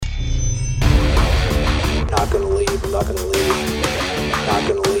not gonna leave. Not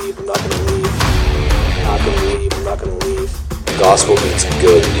gonna leave, I'm not gonna leave. Not gonna leave, I'm not gonna leave. The gospel means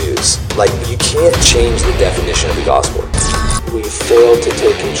good news. Like, you can't change the definition of the gospel. We failed to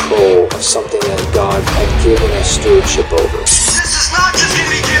take control of something that God had given us stewardship over. This is not just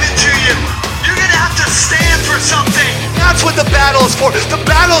gonna be given to you. You're gonna have to stand for something. That's what the battle is for. The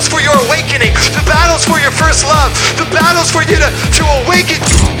battle is for your awakening. The battle is for your first love. The battle is for you to awaken.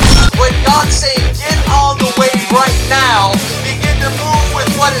 When God's saying, get on the wave right now, begin to move with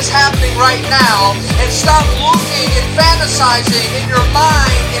what is happening right now, and stop looking and fantasizing in your mind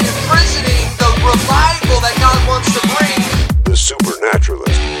and imprisoning the revival that God wants to bring. The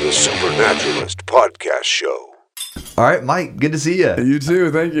Supernaturalist Podcast Show. All right, Mike, good to see you. You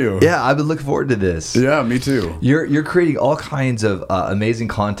too, thank you. Yeah, I've been looking forward to this. Yeah, me too. You're creating all kinds of amazing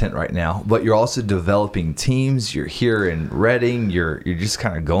content right now, but you're also developing teams. You're here in Reading. You're just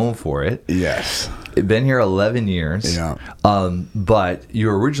kind of going for it. Yes. You've been here 11 years. Yeah. But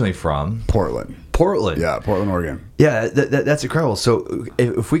you're originally from Portland. Yeah, Portland, Oregon. Yeah, that's incredible. So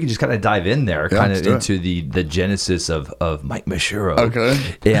if we could just kind of dive in there, kind of into the genesis of Mike Mashiro. Okay.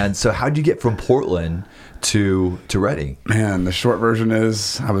 And so how'd you get from Portland to Reading? Man, the short version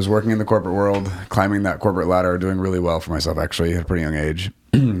is I was working in the corporate world, climbing that corporate ladder, doing really well for myself actually at a pretty young age.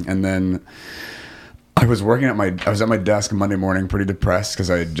 And then I was at my desk Monday morning, pretty depressed because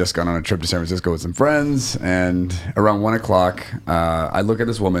I had just gone on a trip to San Francisco with some friends. And around 1 o'clock, I look at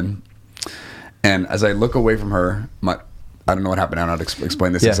this woman. And as I look away from her, I don't know what happened. I don't know how to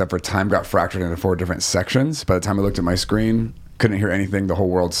explain this except for time got fractured into 4 different sections. By the time I looked at my screen, couldn't hear anything. The whole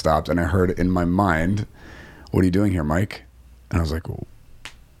world stopped. And I heard in my mind, "What are you doing here, Mike?" And I was like, well,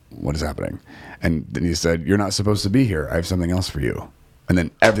 what is happening? And then he said, "You're not supposed to be here. I have something else for you." And then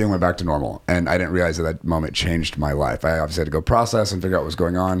everything went back to normal. And I didn't realize that moment changed my life. I obviously had to go process and figure out what was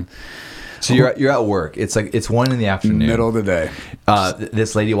going on. So you're at work. It's 1 in the afternoon. Middle of the day.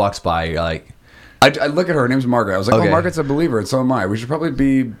 This lady walks by. You're like... I look at her name's Margaret. I was like, okay. Oh, Margaret's a believer, and so am I. We should probably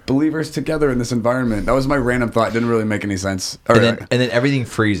be believers together in this environment. That was my random thought. It didn't really make any sense. And then everything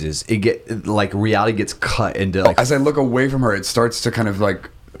freezes. Reality gets cut into like... As I look away from her, it starts to kind of like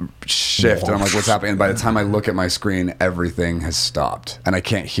shift, and I'm like, what's happening? And by the time I look at my screen, everything has stopped, and I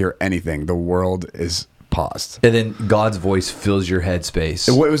can't hear anything. The world is paused. And then God's voice fills your headspace.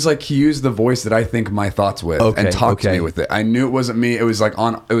 It was like he used the voice that I think my thoughts with and talked to me with it. I knew it wasn't me. It was like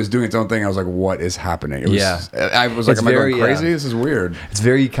it was doing its own thing. I was like, what is happening? I was like, am I going crazy? This is weird. It's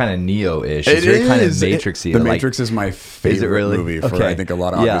very kind of Neo-ish. It's very kind of Matrix-y. The Matrix is my favorite movie for I think a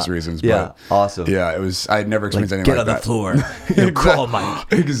lot of obvious reasons. Yeah, awesome. Yeah, it was. I had never experienced anything like that. Get on the floor. Crawl, Mike.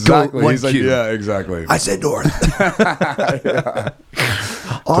 Exactly. He's like, yeah, exactly. I said north.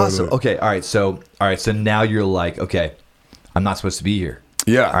 Awesome. Totally. Okay. All right. So now you're like, okay, I'm not supposed to be here.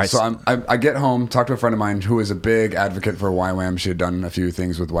 Yeah. All right, so I get home, talk to a friend of mine who is a big advocate for YWAM. She had done a few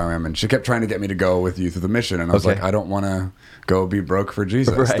things with YWAM, and she kept trying to get me to go with Youth of the Mission. And I was like, I don't want to go be broke for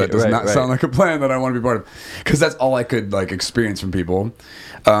Jesus. That does not sound like a plan that I want to be part of, because that's all I could like experience from people.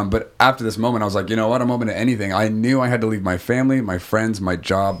 But after this moment, I was like, you know what? I'm open to anything. I knew I had to leave my family, my friends, my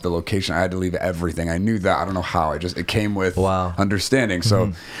job, the location. I had to leave everything. I knew that. I don't know how. It came with understanding.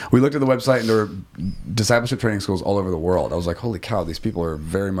 So we looked at the website, and there were discipleship training schools all over the world. I was like, holy cow, these people are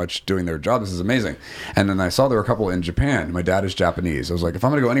very much doing their job. This is amazing. And then I saw there were a couple in Japan. My dad is Japanese. I was like, if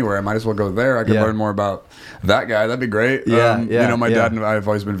I'm going to go anywhere, I might as well go there. I can learn more about that guy. That'd be great. You know, my dad and I have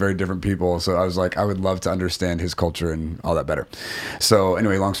always been very different people. So I was like, I would love to understand his culture and all that better. So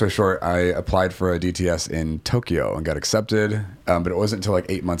anyway, long story short, I applied for a DTS in Tokyo and got accepted. But it wasn't until like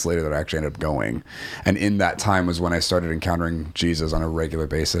 8 months later that I actually ended up going. And in that time was when I started encountering Jesus on a regular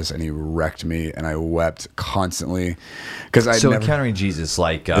basis, and he wrecked me, and I wept constantly. Encountering Jesus,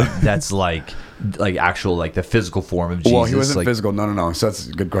 like that's like actual, like the physical form of Jesus. Well, he wasn't physical. No. So that's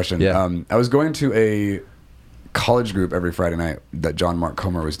a good question. Yeah. I was going to a college group every Friday night that John Mark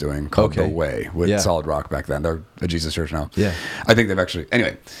Comer was doing called The Way with Solid Rock back then. They're a Jesus church now. Yeah. I think they've actually...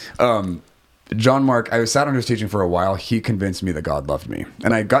 Anyway, John Mark, I sat under his teaching for a while. He convinced me that God loved me.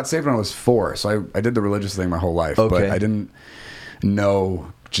 And I got saved when I was 4, so I did the religious thing my whole life. But I didn't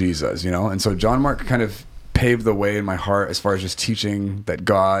know Jesus, you know? And so John Mark kind of paved the way in my heart as far as just teaching that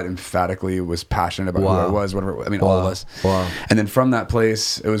God emphatically was passionate about who I was, whatever. I mean, all of us. Wow. And then from that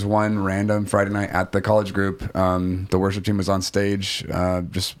place, it was one random Friday night at the college group. The worship team was on stage,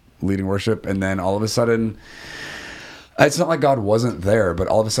 just leading worship. And then all of a sudden... It's not like God wasn't there, but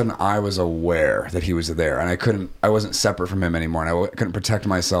all of a sudden I was aware that he was there, and I wasn't separate from him anymore, and I couldn't protect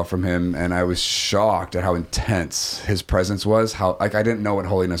myself from him, and I was shocked at how intense his presence was, how I didn't know what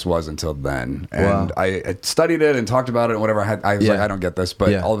holiness was until then. And I had studied it and talked about it and whatever. I was like, I don't get this,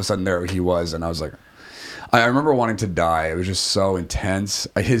 but all of a sudden there he was, and I was like, I remember wanting to die. It was just so intense.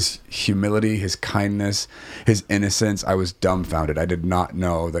 His humility, his kindness, his innocence. I was dumbfounded. I did not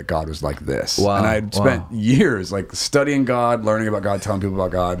know that God was like this. Wow. And I had spent years like studying God, learning about God, telling people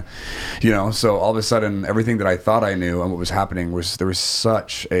about God. So all of a sudden, everything that I thought I knew and what was happening there was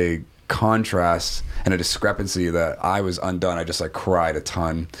such a contrast and a discrepancy that I was undone. I just like cried a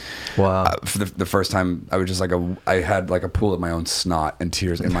ton. Wow. For the first time, I was just like I had like a pool of my own snot and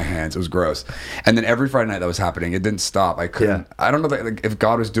tears in my hands. It was gross. And then every Friday night that was happening, it didn't stop. I couldn't. Yeah. I don't know like, if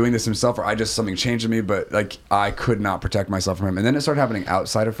God was doing this himself or something changed in me, but like I could not protect myself from him. And then it started happening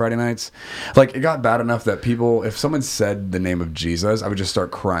outside of Friday nights. Like it got bad enough that if someone said the name of Jesus, I would just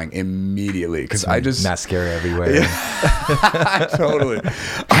start crying immediately because I just mascara everywhere. Yeah. Totally.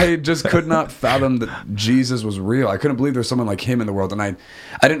 I just could not fathom that Jesus was real. I couldn't believe there's someone like him in the world. And I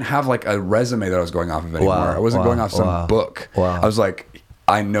didn't have like a resume that I was going off of anymore. I wasn't going off some book. I was like,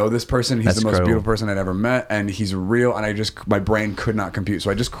 I know this person. He's the most beautiful person I'd ever met, and he's real. And my brain could not compute.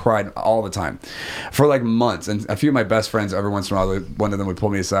 So I just cried all the time for like months. And a few of my best friends, every once in a while, one of them would pull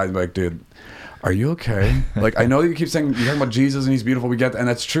me aside and be like, dude, are you okay? Like, I know that you keep saying, you're talking about Jesus and he's beautiful. We get that. And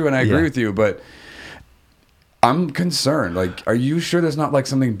that's true. And I agree with you, but I'm concerned. Like, are you sure there's not like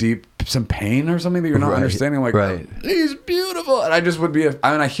something deep, some pain or something that you're not understanding? I'm like, he's beautiful. And I just would be,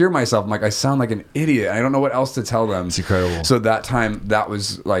 I hear myself, I'm like, I sound like an idiot. I don't know what else to tell them. It's incredible. So that time, that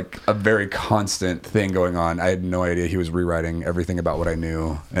was like a very constant thing going on. I had no idea he was rewriting everything about what I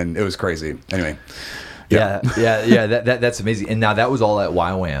knew. And it was crazy. Anyway. Yeah. That's amazing. And now that was all at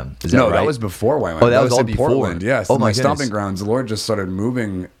YWAM. Is that right? That was before YWAM. Oh, that was all in before. Portland. Yes. Oh, my stomping grounds. The Lord just started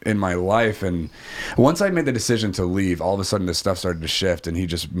moving in my life, and once I made the decision to leave, all of a sudden this stuff started to shift, and He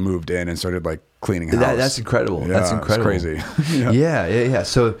just moved in and started like cleaning house. That's incredible. Yeah, that's incredible. It's crazy. Yeah.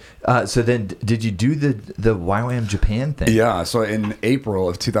 So then, did you do the YWAM Japan thing? Yeah. So in April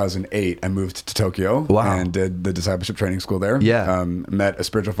of 2008, I moved to Tokyo and did the discipleship training school there. Yeah. Met a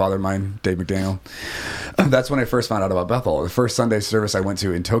spiritual father of mine, Dave McDaniel. That's when I first found out about Bethel. The first Sunday service I went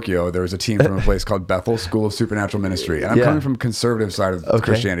to in Tokyo, there was a team from a place called Bethel School of Supernatural Ministry, and I'm coming from conservative side of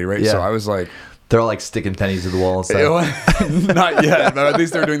Christianity, right? Yeah. So I was like, they're all like sticking pennies to the wall and stuff. Not yet, but at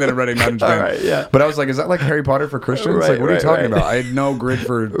least they're doing that in Reading, not in Japan. All right, yeah. But I was like, is that like Harry Potter for Christians? Like, what are you talking about? I had no grid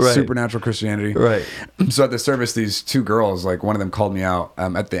for supernatural Christianity. Right. So at the service, these two girls, like one of them called me out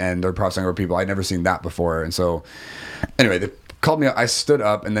at the end. They're prophesying over people. I'd never seen that before. And so anyway, they called me out. I stood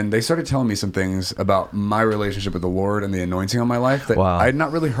up, and then they started telling me some things about my relationship with the Lord and the anointing on my life that I had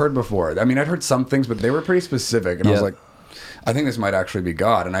not really heard before. I mean, I'd heard some things, but they were pretty specific. And I was like, I think this might actually be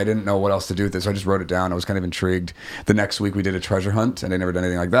God. And I didn't know what else to do with this. So I just wrote it down. I was kind of intrigued. The next week we did a treasure hunt, and I'd never done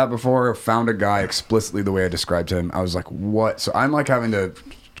anything like that before. Found a guy explicitly the way I described him. I was like, what? So I'm like having to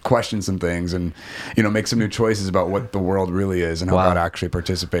question some things and make some new choices about what the world really is and how God actually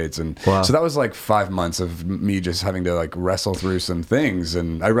participates. And so that was like 5 months of me just having to like wrestle through some things.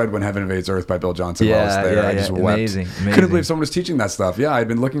 And I read When Heaven Invades Earth by Bill Johnson while I was there. I just wept. Amazing. Couldn't believe someone was teaching that stuff. Yeah, I'd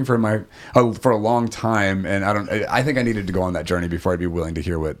been looking for for a long time, and I think I needed to go on that journey before I'd be willing to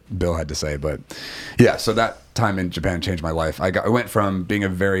hear what Bill had to say. But yeah, so that time in Japan changed my life. I went from being a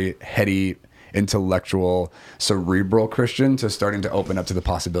very heady, intellectual, cerebral Christian to starting to open up to the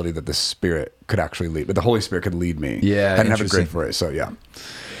possibility that the Spirit could actually lead, but the Holy Spirit could lead me. Yeah, I didn't have a grade for it, so yeah.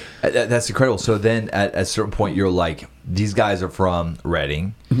 That's incredible. So then at a certain point, you're like, these guys are from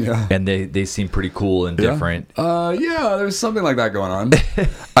Reading, and they seem pretty cool and different. Yeah, there's something like that going on.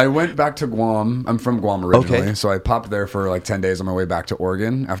 I went back to Guam. I'm from Guam originally, so I popped there for like 10 days on my way back to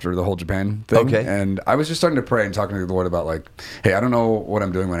Oregon after the whole Japan thing. And I was just starting to pray and talking to the Lord about like, hey, I don't know what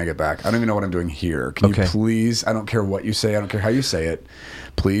I'm doing when I get back. I don't even know what I'm doing here. Can you please, I don't care what you say, I don't care how you say it,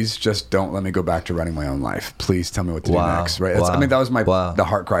 please just don't let me go back to running my own life. Please tell me what to do next. Right? I mean, that was the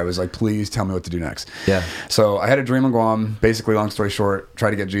heart cry was like, please tell me what to do next. Yeah. So I had a dream on Guam. Basically, long story short,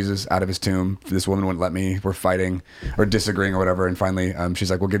 tried to get Jesus out of his tomb. This woman wouldn't let me. We're fighting or disagreeing or whatever. And finally,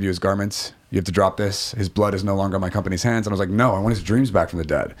 she's like, we'll give you his garments. You have to drop this. His blood is no longer on my company's hands. And I was like, no, I want his dreams back from the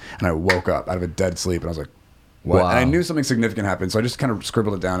dead. And I woke up out of a dead sleep, and I was like, what? And I knew something significant happened. So I just kind of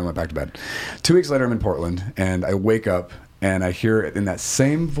scribbled it down and went back to bed. 2 weeks later, I'm in Portland, and I wake up, and I hear it in that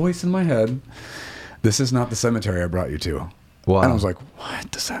same voice in my head, this is not the cemetery I brought you to. Wow. And I was like,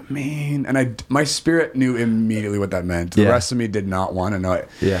 what does that mean? And my spirit knew immediately what that meant. The rest of me did not want to know it.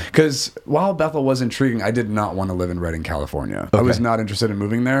 Yeah. Because while Bethel was intriguing, I did not want to live in Redding, California. I was not interested in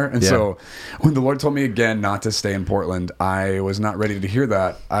moving there. And so when the Lord told me again not to stay in Portland, I was not ready to hear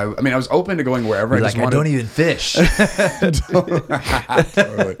that. I mean, I was open to going wherever. I don't even fish. Totally.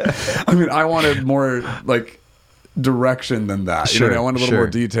 I mean, I wanted more like direction than that. Sure, I wanted a little more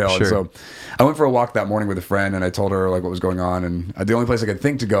detail. Sure. And so I went for a walk that morning with a friend, and I told her like what was going on, and the only place I could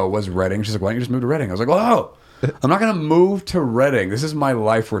think to go was Reading. She's like, why don't you just move to Reading? I was like, whoa, I'm not going to move to Reading. This is my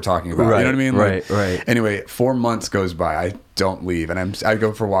life we're talking about. Right, you know what I mean? Like, right. Anyway, 4 months goes by. I don't leave, and I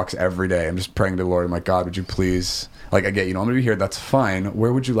go for walks every day. I'm just praying to the Lord. I'm like, God, would you please, like, I get, I'm going to be here. That's fine.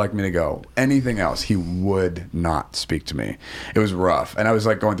 Where would you like me to go? Anything else? He would not speak to me. It was rough. And I was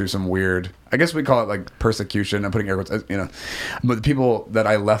like going through some weird, I guess we call it like persecution. I'm putting air quotes, but the people that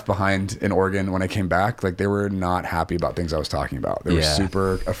I left behind in Oregon when I came back, like they were not happy about things I was talking about. They were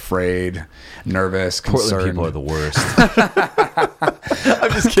super afraid, nervous, concerned. Portland people are the worst.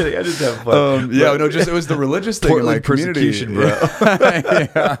 I'm just kidding. I just have fun. It was the religious thing in my community, bro.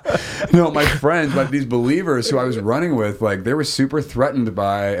 No, my friends, like these believers who I was running with, like they were super threatened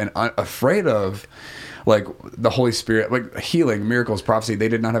by and afraid of, like the Holy Spirit, like healing, miracles, prophecy. They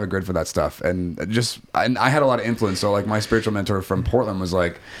did not have a grid for that stuff, and I had a lot of influence. So like my spiritual mentor from Portland was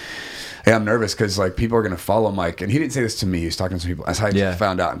like, hey, I'm nervous because like people are going to follow Mike. And he didn't say this to me. He was talking to some people. As I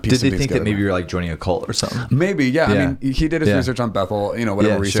found out. And did they think that maybe you were like joining a cult or something? Maybe, yeah. I mean, he did his research on Bethel,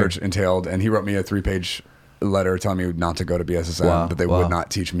 whatever research entailed. And he wrote me a 3-page letter telling me not to go to BSSM, that they would not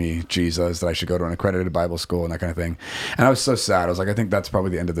teach me Jesus, that I should go to an accredited Bible school and that kind of thing. And I was so sad. I was like, I think that's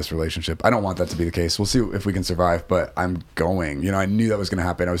probably the end of this relationship. I don't want that to be the case. We'll see if we can survive, but I'm going. I knew that was going to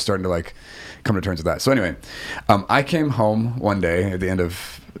happen. I was starting to like come to terms with that. So anyway, I came home one day at the end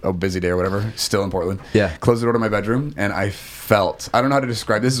of a busy day or whatever, still in Portland. Yeah. Closed the door to my bedroom, and I don't know how to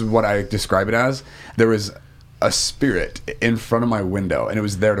describe, this is what I describe it as. There was a spirit in front of my window, and it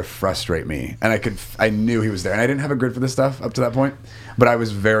was there to frustrate me. And I knew he was there, and I didn't have a grid for this stuff up to that point, but I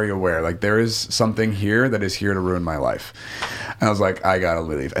was very aware, like there is something here that is here to ruin my life. And I was like, I gotta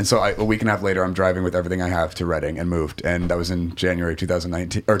leave. And so a week and a half later, I'm driving with everything I have to Reading and moved. And that was in January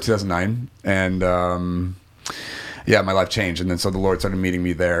 2009. And my life changed. And then so the Lord started meeting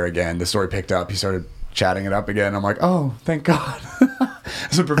me there again. The story picked up. He started chatting it up again. I'm like, oh, thank God.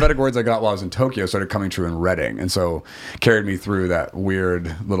 Some prophetic words I got while I was in Tokyo started coming true in Reading, and so carried me through that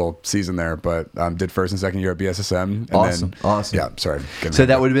weird little season there. But did first and second year at BSSM. And awesome. Yeah, sorry. So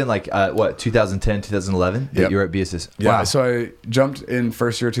that would have been like 2010, 2011 that you were at BSSM. Yeah. Wow. So I jumped in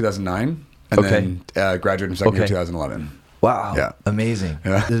first year 2009, and then graduated in second year 2011. Wow. Yeah. Amazing.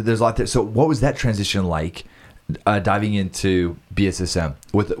 Yeah. There's a lot there. So what was that transition like? Diving into BSSM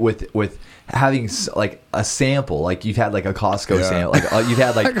with having like a sample, like you've had like a Costco sample, like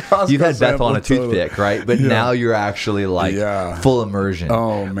you've had Bethel on a toothpick, right? But now you're actually like full immersion.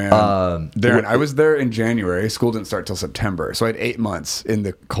 Oh man, Darren, I was there in January. School didn't start till September, so I had 8 months in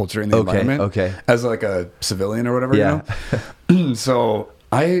the culture, in the environment, as like a civilian or whatever. Yeah. So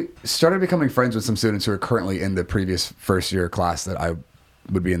I started becoming friends with some students who are currently in the previous first year class that I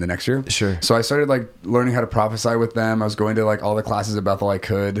would be in the next year. Sure. So I started like learning how to prophesy with them. I was going to like all the classes at Bethel I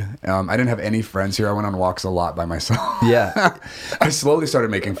could. I didn't have any friends here. I went on walks a lot by myself. Yeah. I slowly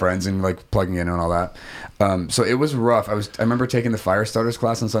started making friends and like plugging in and all that. So it was rough. I remember taking the fire starters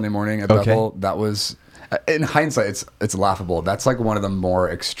class on Sunday morning at Bethel. That was, in hindsight, it's laughable. That's like one of the more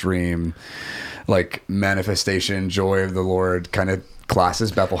extreme, like manifestation, joy of the Lord kind of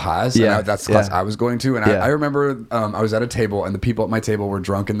classes Bethel has. And that's the class I was going to. And I remember I was at a table, and the people at my table were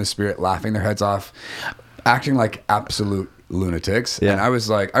drunk in the spirit, laughing their heads off, acting like absolute lunatics. And I was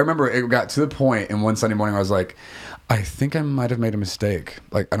like, I remember it got to the point in one Sunday morning, I was like, I think I might have made a mistake.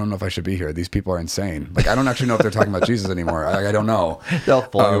 Like, I don't know if I should be here. These people are insane. Like, I don't actually know if they're talking about Jesus anymore. I don't know. They'll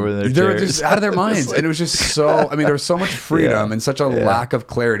fall over in their chairs. They were just out of their minds. And it was just so, there was so much freedom and such a lack of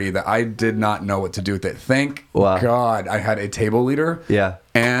clarity that I did not know what to do with it. Thank God I had a table leader. Yeah.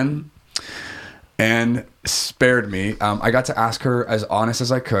 And spared me. I got to ask her as honest as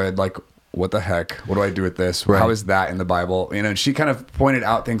I could, like, what the heck? What do I do with this? Right. How is that in the Bible? And she kind of pointed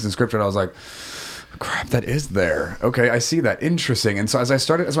out things in scripture, and I was like, crap, that is there. Okay, I see that. Interesting. And so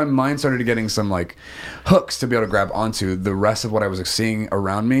as my mind started getting some like hooks to be able to grab onto, the rest of what I was seeing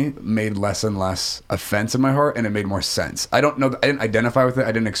around me made less and less offense in my heart, and it made more sense. I don't know, I didn't identify with it.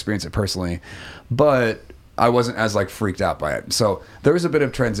 I didn't experience it personally, but I wasn't as like freaked out by it. So there was a bit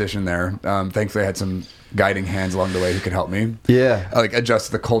of transition there. Thankfully I had some guiding hands along the way who could help me. Yeah. Like adjust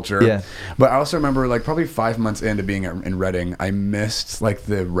to the culture. Yeah. But I also remember like probably 5 months into being in Reading, I missed like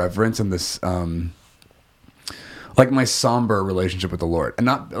the reverence and this, like my somber relationship with the Lord, and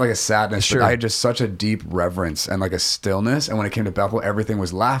not like a sadness, but I had just such a deep reverence and like a stillness. And when it came to Bethel, everything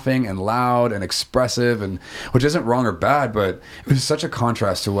was laughing and loud and expressive, and which isn't wrong or bad, but it was such a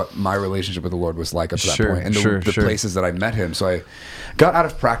contrast to what my relationship with the Lord was like up to that point, and the places that I met him. So I got out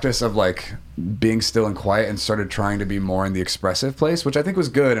of practice of like being still and quiet and started trying to be more in the expressive place, which I think was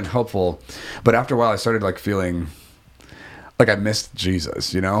good and helpful. But after a while, I started like feeling like I missed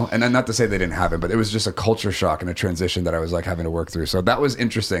Jesus, you know? And then not to say they didn't have it, but it was just a culture shock and a transition that I was like having to work through. So that was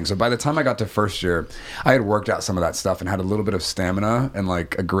interesting. So by the time I got to first year, I had worked out some of that stuff and had a little bit of stamina and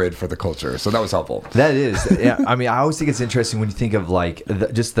like a grid for the culture. So that was helpful. That is. Yeah, I mean, I always think it's interesting when you think of like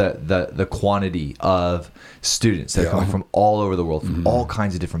just the quantity of students that come from all over the world, from all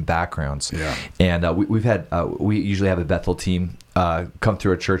kinds of different backgrounds. Yeah. And we usually have a Bethel team come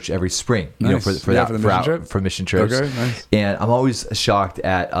through our church every spring, nice. For mission trips. Okay, nice. And I'm always shocked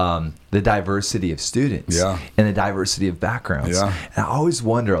at the diversity of students and the diversity of backgrounds. Yeah. And I always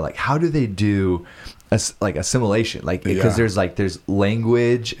wonder, like, how do they do assimilation? Like, because there's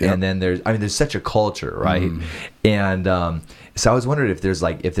language and then there's such a culture, right? And so I was wondering if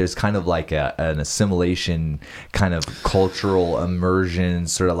there's kind of like an assimilation kind of cultural immersion,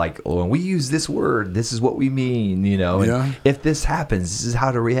 sort of like, when we use this word, this is what we mean, you know, and if this happens, this is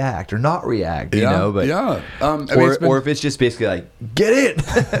how to react or not react, you know, but or if it's just basically like, get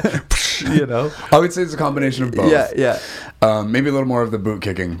it, you know. I would say it's a combination of both. Maybe a little more of the boot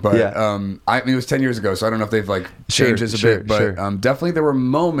kicking, but I mean, it was 10 years ago, so I don't know if they've like changed this a bit, but definitely there were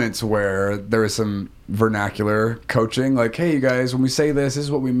moments where there was some vernacular coaching, like, hey, you guys, when we say this is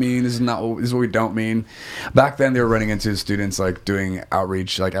what we mean, this is what we don't mean. Back then they were running into students like doing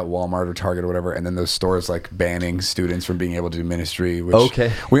outreach like at Walmart or Target or whatever, and then those stores like banning students from being able to do ministry, which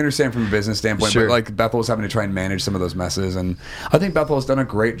we understand from a business standpoint, but like Bethel was having to try and manage some of those messes. And I think Bethel has done a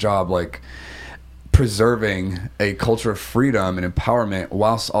great job like preserving a culture of freedom and empowerment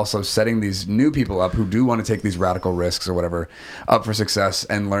whilst also setting these new people up who do want to take these radical risks or whatever up for success,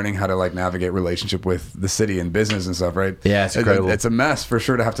 and learning how to like navigate relationship with the city and business and stuff, right? Yeah, it's incredible. It's a mess for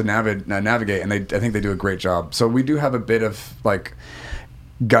sure to have to navigate, and I think they do a great job. So we do have a bit of like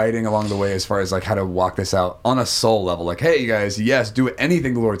guiding along the way as far as like how to walk this out on a soul level, like, hey, you guys, yes, do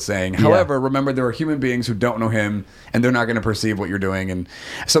anything the Lord's saying. However, remember, there are human beings who don't know him, and they're not going to perceive what you're doing, and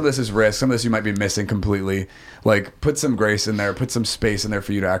some of this is risk, some of this you might be missing completely. Like, put some grace in there, put some space in there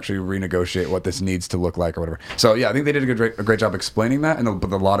for you to actually renegotiate what this needs to look like or whatever. So yeah, I think they did a great job explaining that,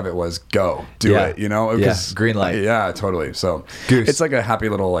 but a lot of it was do it, you know? Green light. Yeah, totally. So Goose. It's like a happy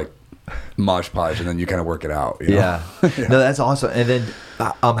little like mosh podge, and then you kind of work it out, you know? No, that's awesome. And then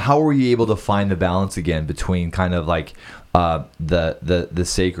how were you able to find the balance again between kind of like the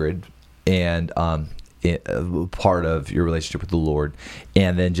sacred and part of your relationship with the Lord,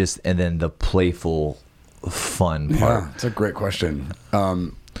 and then the playful fun part? Yeah, it's a great question.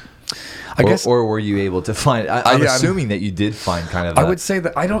 I guess, or were you able to find? I'm assuming that you did find kind of. I would say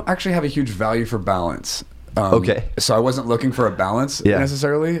that I don't actually have a huge value for balance. So I wasn't looking for a balance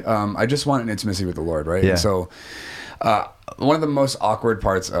necessarily. I just want an intimacy with the Lord, right? And so one of the most awkward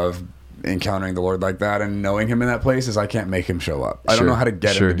parts of encountering the Lord like that and knowing him in that place is I can't make him show up. I don't know how to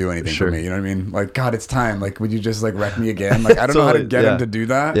get him to do anything for me. You know what I mean? Like, God, it's time. Like, would you just like wreck me again? Like, I don't know how to get him to do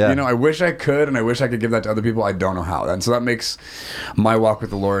that. You know, I wish I could, and I wish I could give that to other people. I don't know how. And so that makes my walk with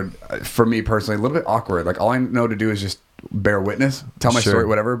the Lord, for me personally, a little bit awkward. Like, all I know to do is just bear witness, tell my story,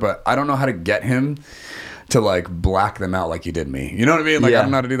 whatever. But I don't know how to get him to like black them out like he did me. You know what I mean? Like, I don't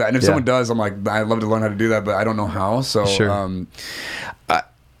know how to do that. And if someone does, I'm like, I'd love to learn how to do that, but I don't know how. So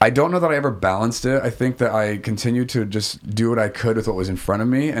I don't know that I ever balanced it. I think that I continued to just do what I could with what was in front of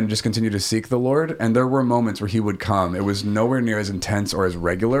me and just continue to seek the Lord. And there were moments where he would come. It was nowhere near as intense or as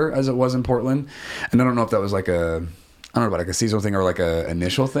regular as it was in Portland. And I don't know if that was like a seasonal thing or like a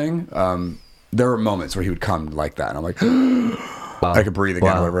initial thing. There were moments where he would come like that. And I'm like, I could breathe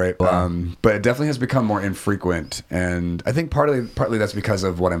again, right? But it definitely has become more infrequent. And I think partly that's because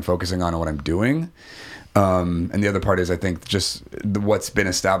of what I'm focusing on and what I'm doing. And the other part is, I think, just what's been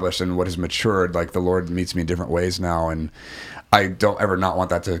established and what has matured. Like, the Lord meets me in different ways now, and I don't ever not want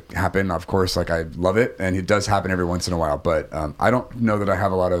that to happen. Of course, like, I love it, and it does happen every once in a while. But I don't know that I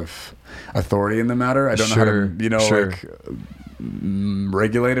have a lot of authority in the matter. I don't know how to, like,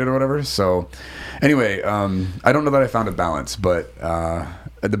 regulate it or whatever. So, anyway, I don't know that I found a balance, but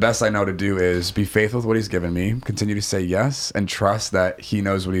the best I know to do is be faithful with what he's given me, continue to say yes, and trust that he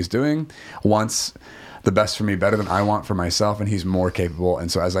knows what he's doing, wants the best for me, better than I want for myself, and he's more capable.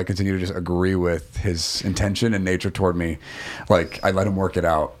 And so as I continue to just agree with his intention and nature toward me, like, I let him work it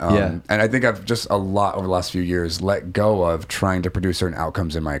out. And I think I've just a lot over the last few years let go of trying to produce certain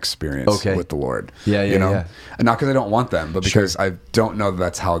outcomes in my experience with the Lord. You know? And not because I don't want them, but because I don't know that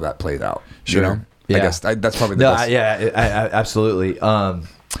that's how that played out. You know? I guess that's probably the best. Absolutely.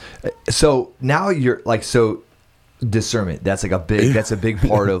 So now you're like, discernment. That's like a big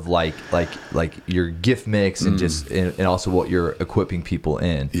part of like your gift mix and and also what you're equipping people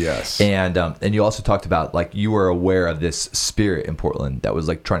in. Yes. And you also talked about like you were aware of this spirit in Portland that was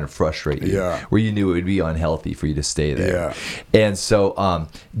like trying to frustrate you. Yeah. Where you knew it would be unhealthy for you to stay there. Yeah. And so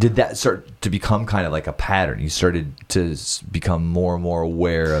did that start to become kind of like a pattern? You started to become more and more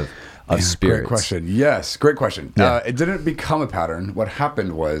aware of spirits. Great question. Yes, great question. Yeah. It didn't become a pattern. What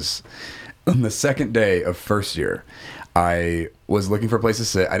happened was, on the second day of first year, I was looking for a place to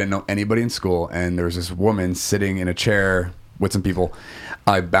sit. I didn't know anybody in school, and there was this woman sitting in a chair with some people.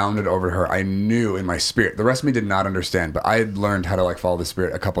 I bounded over to her. I knew in my spirit. The rest of me did not understand, but I had learned how to like follow the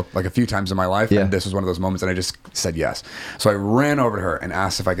spirit a few times in my life, and this was one of those moments, and I just said yes. So I ran over to her and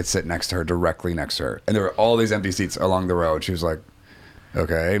asked if I could sit next to her, directly next to her. And there were all these empty seats along the road. She was like,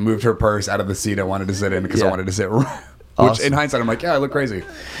 okay, moved her purse out of the seat I wanted to sit in because I wanted to sit. Which in hindsight, I'm like, yeah, I look crazy.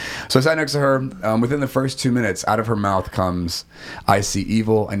 So I sat next to her. Within the first 2 minutes, out of her mouth comes, I see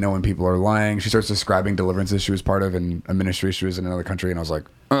evil. I know when people are lying. She starts describing deliverances she was part of in a ministry. She was in another country. And I was like,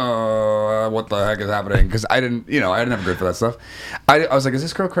 what the heck is happening? Because I didn't have a grid for that stuff. I was like, is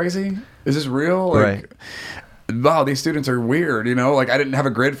this girl crazy? Is this real? Like, right. Wow, these students are weird, like I didn't have a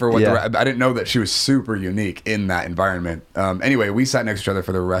grid for what I didn't know that she was super unique in that environment. Anyway, we sat next to each other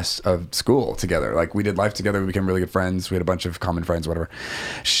for the rest of school together. Like we did life together. We became really good friends. We had a bunch of common friends, whatever.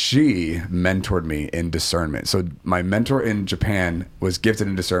 She mentored me in discernment. So my mentor in Japan was gifted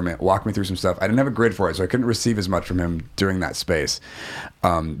in discernment, walked me through some stuff. I didn't have a grid for it, so I couldn't receive as much from him during that space.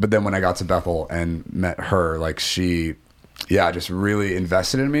 But then when I got to Bethel and met her, like she just really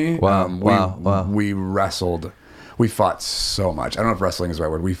invested in me. Wow. We wrestled. We fought so much. I don't know if wrestling is the right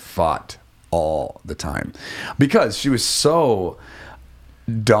word. We fought all the time because she was so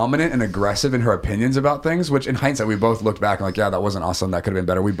dominant and aggressive in her opinions about things, which in hindsight, we both looked back and like, yeah, that wasn't awesome. That could have been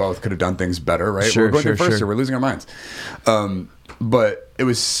better. We both could have done things better, right? Sure, we're going through first year. We're losing our minds. But it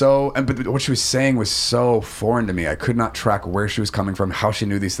was so, but what she was saying was so foreign to me. I could not track where she was coming from, how she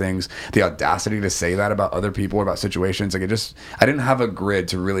knew these things, the audacity to say that about other people or about situations. Like I didn't have a grid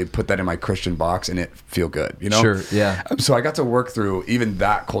to really put that in my Christian box and it feel good, Sure, yeah. So I got to work through even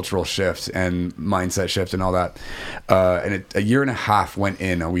that cultural shift and mindset shift and all that. And a year and a half went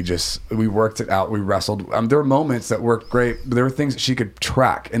in and we worked it out. We wrestled. There were moments that worked great, but there were things that she could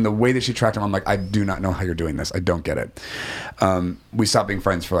track. And the way that she tracked them, I'm like, I do not know how you're doing this. I don't get it. We stopped being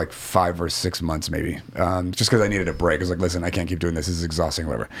friends for like 5 or 6 months maybe, just because I needed a break. I was like, listen, I can't keep doing this. This is exhausting,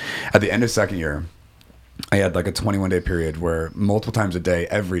 whatever. At the end of second year, I had like a 21-day period where multiple times a day,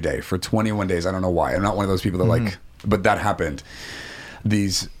 every day for 21 days. I don't know why. I'm not one of those people that but that happened.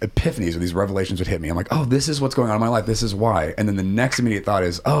 These epiphanies or these revelations would hit me. I'm like, oh, this is what's going on in my life. This is why. And then the next immediate thought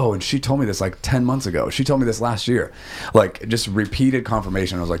is, oh, and she told me this like 10 months ago. She told me this last year. Like just repeated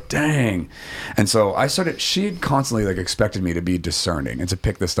confirmation. I was like, dang. And so she'd constantly like expected me to be discerning and to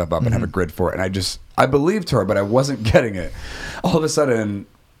pick this stuff up and have a grid for it. And I believed her, but I wasn't getting it. All of a sudden,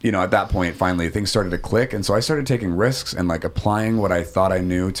 at that point, finally, things started to click. And so I started taking risks and like applying what I thought I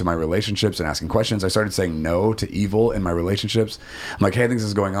knew to my relationships and asking questions. I started saying no to evil in my relationships. I'm like, hey, this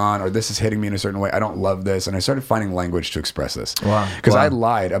is going on, or this is hitting me in a certain way. I don't love this. And I started finding language to express this. Wow. Because I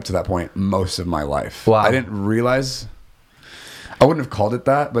lied up to that point most of my life. Wow. I didn't realize... I wouldn't have called it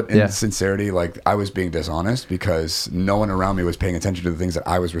that, but in sincerity, like I was being dishonest because no one around me was paying attention to the things that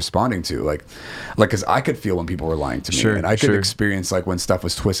I was responding to. Like, because I could feel when people were lying to me, and I could experience like when stuff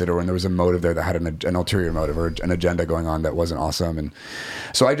was twisted or when there was a motive there that had an ulterior motive or an agenda going on that wasn't awesome. And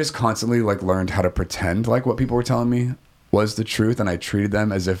so I just constantly like learned how to pretend like what people were telling me was the truth, and I treated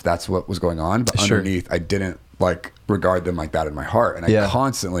them as if that's what was going on. But underneath, I didn't like regard them like that in my heart, and I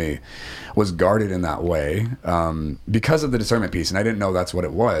constantly was guarded in that way because of the discernment piece, and I didn't know that's what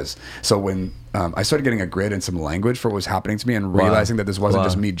it was. So when I started getting a grid and some language for what was happening to me, and realizing that this wasn't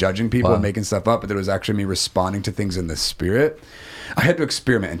just me judging people and making stuff up, but that it was actually me responding to things in the spirit, I had to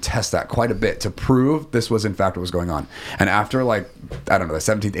experiment and test that quite a bit to prove this was in fact what was going on. And after like, I don't know, the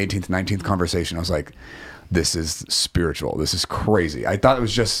 17th, 18th, 19th conversation, I was like, this is spiritual. This is crazy. I thought it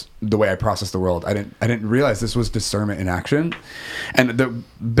was just the way I processed the world. I didn't realize this was discernment in action. And the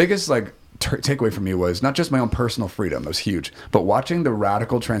biggest like takeaway for me was not just my own personal freedom. That was huge. But watching the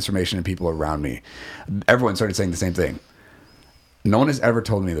radical transformation in people around me. Everyone started saying the same thing. No one has ever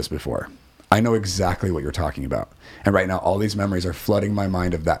told me this before. I know exactly what you're talking about. And right now, all these memories are flooding my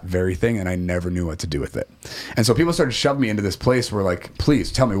mind of that very thing, and I never knew what to do with it. And so people started shoving me into this place where like,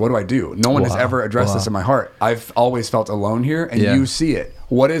 please tell me, what do I do? No one has ever addressed this in my heart. I've always felt alone here, and you see it.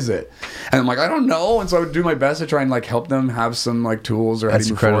 what is it? And I'm like, I don't know. And so I would do my best to try and like help them have some like tools or how to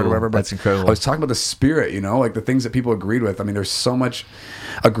move forward or whatever. But that's incredible. I was talking about the spirit, you know, like the things that people agreed with. I mean, there's so much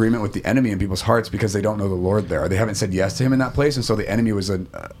agreement with the enemy in people's hearts because they don't know the Lord there. They haven't said yes to him in that place. And so the enemy was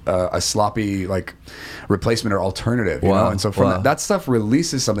a sloppy like replacement or alternative, you know? And so from that stuff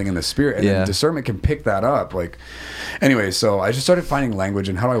releases something in the spirit, and then discernment can pick that up. Like, anyway, so I just started finding language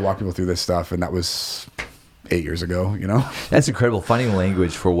and how do I walk people through this stuff. And that was 8 years ago, you know. That's incredible, finding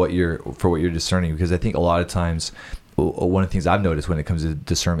language for what you're discerning, because I think a lot of times one of the things I've noticed when it comes to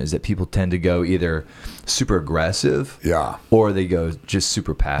discernment is that people tend to go either super aggressive, or they go just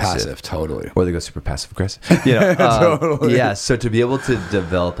super passive, totally, or they go super passive aggressive, you know. Totally. So to be able to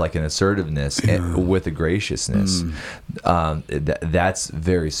develop like an assertiveness with a graciousness, that's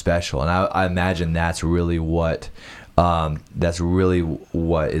very special, and I imagine that's really what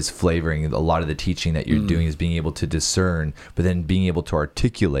is flavoring a lot of the teaching that you're doing, is being able to discern, but then being able to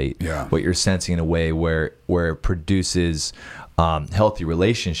articulate what you're sensing in a way where it produces healthy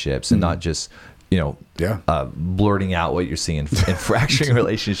relationships, and not just, you know, blurting out what you're seeing and fracturing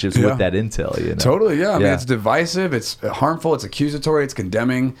relationships with that intel, you know? Totally, I mean, it's divisive, it's harmful, it's accusatory, it's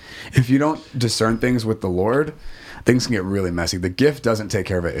condemning. If you don't discern things with the Lord, things can get really messy. The gift doesn't take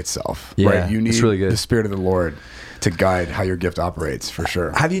care of it itself, right? You need the Spirit of the Lord to guide how your gift operates, for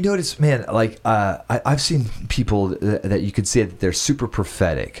sure. Have you noticed, man, like I've seen people that you could say that they're super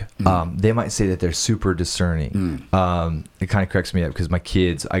prophetic. They might say that they're super discerning. It kind of cracks me up because my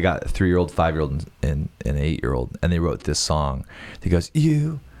kids, I got a 3-year-old, 5-year-old, and an 8-year-old, and they wrote this song that goes,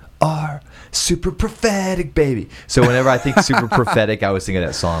 "You are super prophetic, baby." So whenever I think super prophetic, I always think of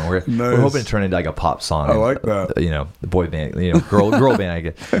that song. We're hoping to turn it into like a pop song. I like that. You know, the boy band, you know, girl band, I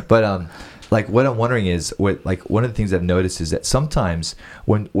guess. But like what I'm wondering is, like one of the things I've noticed is that sometimes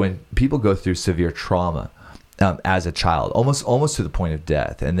when people go through severe trauma as a child, almost to the point of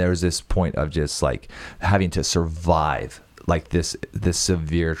death, and there's this point of just like having to survive like this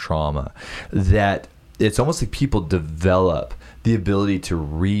severe trauma, that it's almost like people develop the ability to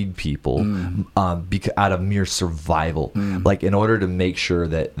read people out of mere survival, like in order to make sure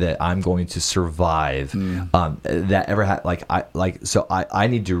that I'm going to survive. That ever had I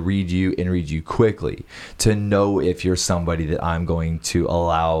need to read you and read you quickly to know if you're somebody that I'm going to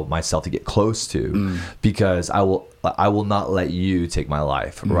allow myself to get close to, because I will not let you take my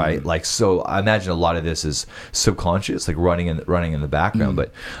life, right? Like, so I imagine a lot of this is subconscious, like running in the background.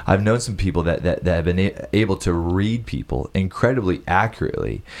 But I've known some people that have been able to read people incredibly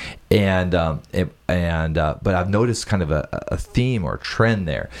accurately, but I've noticed kind of a theme or trend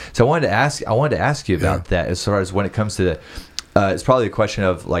there. So I wanted to ask you about that, as far as when it comes to it's probably a question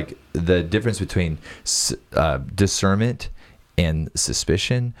of like the difference between discernment and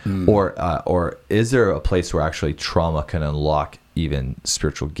suspicion, or is there a place where actually trauma can unlock even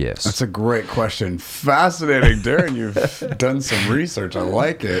spiritual gifts? That's a great question. Fascinating, Darren. You've done some research. I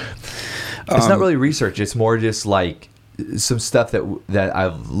like it. It's not really research. It's more just like some stuff that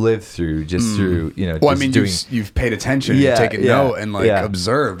I've lived through, just through, you know. Well, I mean, you've paid attention, you've taken note, and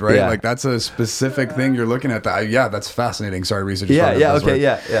observed, right? Like that's a specific thing you're looking at. That's fascinating. Sorry, research.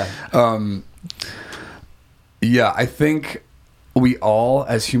 I think we all,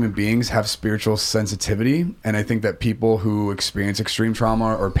 as human beings, have spiritual sensitivity, and I think that people who experience extreme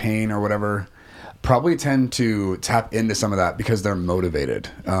trauma or pain or whatever probably tend to tap into some of that because they're motivated.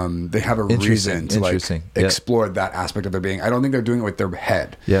 They have a reason to explore that aspect of their being. I don't think they're doing it with their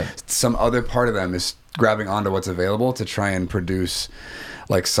head. Some other part of them is grabbing onto what's available to try and produce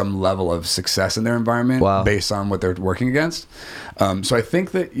like some level of success in their environment based on what they're working against. So I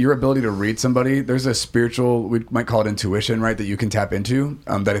think that your ability to read somebody, there's a spiritual, we might call it intuition, right, that you can tap into,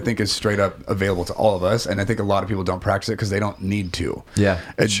 that I think is straight up available to all of us. And I think a lot of people don't practice it because they don't need to.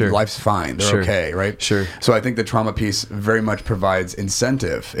 Life's fine. They're okay, right? So I think the trauma piece very much provides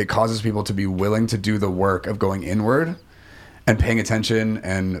incentive. It causes people to be willing to do the work of going inward and paying attention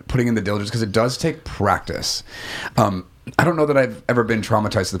and putting in the diligence, because it does take practice. I don't know that I've ever been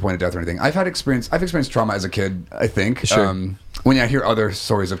traumatized to the point of death or anything. I've experienced trauma as a kid, I think. When I hear other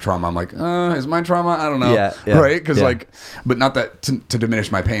stories of trauma, I'm like, is mine trauma? I don't know. Right? Because but not that to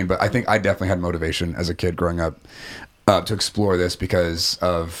diminish my pain, but I think I definitely had motivation as a kid growing up to explore this because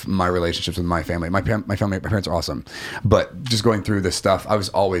of my relationships with my family. My parents are awesome, but just going through this stuff, I was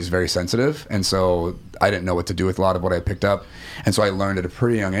always very sensitive, and so I didn't know what to do with a lot of what I picked up. And so I learned at a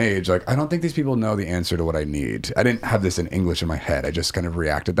pretty young age, like, I don't think these people know the answer to what I need. I didn't have this in English in my head. I just kind of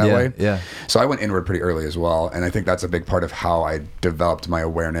reacted that way. So I went inward pretty early as well. And I think that's a big part of how I developed my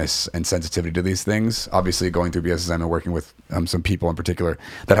awareness and sensitivity to these things. Obviously, going through BSSM and working with some people in particular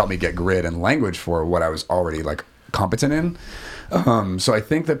that helped me get grit and language for what I was already like competent in. So I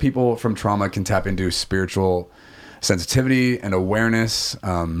think that people from trauma can tap into spiritual sensitivity and awareness.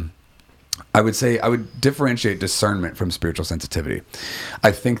 I would say I would differentiate discernment from spiritual sensitivity.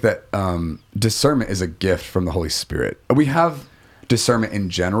 I think that discernment is a gift from the Holy Spirit. We have discernment in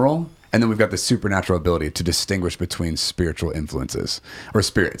general, and then we've got the supernatural ability to distinguish between spiritual influences or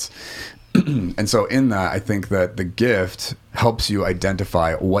spirits. And so in that, I think that the gift helps you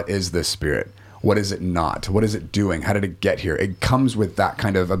identify what is this spirit? What is it not? What is it doing? How did it get here? It comes with that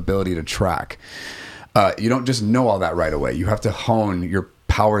kind of ability to track. You don't just know all that right away. You have to hone your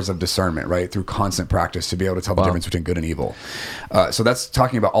powers of discernment, right, through constant practice to be able to tell the difference between good and evil. So that's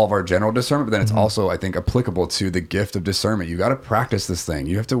talking about all of our general discernment, but then it's also, I think, applicable to the gift of discernment. You got to practice this thing.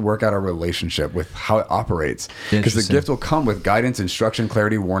 You have to work out a relationship with how it operates, because the gift will come with guidance, instruction,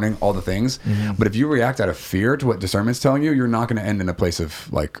 clarity, warning, all the things. But if you react out of fear to what discernment's telling you, you're not going to end in a place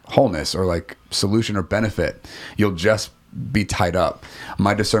of like wholeness or like solution or benefit. You'll just be tied up.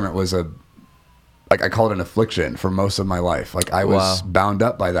 My discernment was I call it an affliction for most of my life. Like I was bound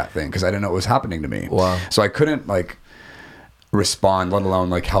up by that thing because I didn't know what was happening to me. So I couldn't like respond, let alone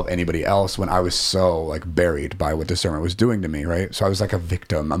like help anybody else when I was so like buried by what discernment was doing to me, right? So I was like a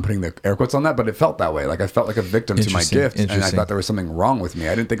victim. I'm putting the air quotes on that, but it felt that way. Like I felt like a victim to my gift, and I thought there was something wrong with me.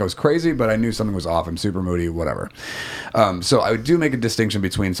 I didn't think I was crazy, but I knew something was off. I'm super moody, whatever. So I do make a distinction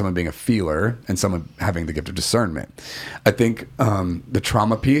between someone being a feeler and someone having the gift of discernment. I think the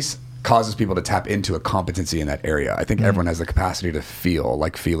trauma piece causes people to tap into a competency in that area. I think everyone has the capacity to feel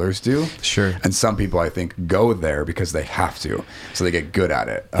like feelers do. Sure. And some people, I think, go there because they have to, so they get good at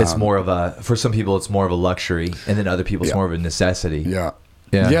it. It's more of for some people, it's more of a luxury, and then other people, it's more of a necessity. Yeah.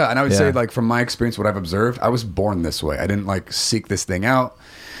 And I would say, like, from my experience, what I've observed, I was born this way. I didn't like seek this thing out.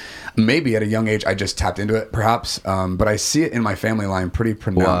 Maybe at a young age I just tapped into it, perhaps, but I see it in my family line pretty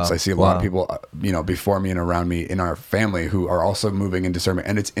pronounced. I see a lot of people, before me and around me in our family who are also moving in discernment,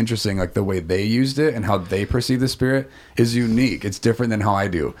 and it's interesting, like the way they used it and how they perceive the spirit is unique. It's different than how I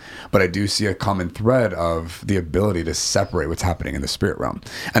do, but I do see a common thread of the ability to separate what's happening in the spirit realm.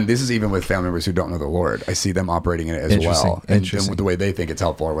 And this is even with family members who don't know the Lord. I see them operating in it as well, and with the way they think it's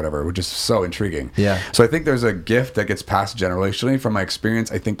helpful or whatever, which is so intriguing. So I think there's a gift that gets passed generationally. From my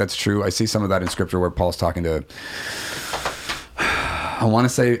experience, I think that's true. I see some of that in scripture where Paul's talking to, I want to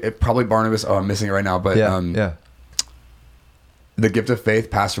say it probably Barnabas. Oh, I'm missing it right now, but the gift of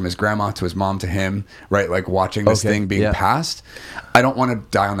faith passed from his grandma to his mom to him, right? Like watching this thing being passed. I don't want to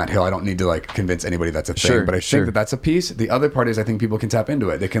die on that hill. I don't need to like convince anybody that's a thing, but I think that that's a piece. The other part is I think people can tap into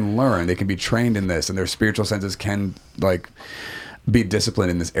it. They can learn, they can be trained in this, and their spiritual senses can like be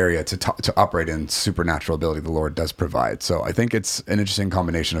disciplined in this area to operate in supernatural ability the Lord does provide. So I think it's an interesting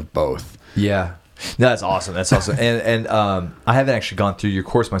combination of both. Yeah. No, that's awesome. That's awesome. And I haven't actually gone through your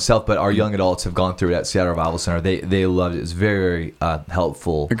course myself, but our young adults have gone through it at Seattle Revival Center. They loved it. It's very, very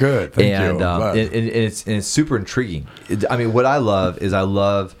helpful. Good. Thank you. And it's super intriguing. I mean, what I love is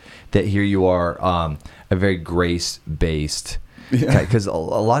that here you are, a very grace-based, because a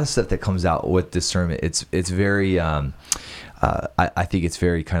lot of stuff that comes out with discernment, it's very, I think it's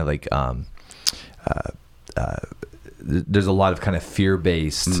very kind of like there's a lot of kind of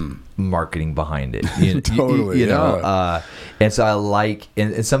fear-based marketing behind it. Totally. And so I like,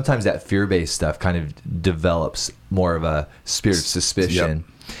 and sometimes that fear-based stuff kind of develops more of a spirit of suspicion.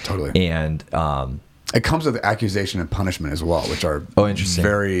 Totally. And it comes with accusation and punishment as well, which are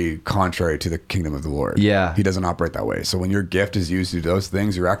very contrary to the kingdom of the Lord. Yeah. He doesn't operate that way. So when your gift is used to do those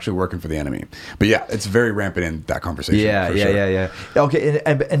things, you're actually working for the enemy. But yeah, it's very rampant in that conversation. Yeah. Okay,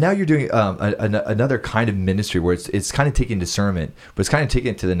 and now you're doing another kind of ministry where it's kind of taking discernment, but it's kind of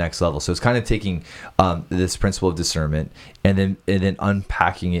taking it to the next level. So it's kind of taking this principle of discernment and then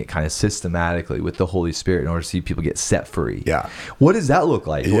unpacking it kind of systematically with the Holy Spirit in order to see people get set free. Yeah. What does that look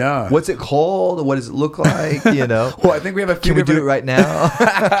like? Yeah. What's it called? What does it look like? Well, I think we have a few. Can we do it right now?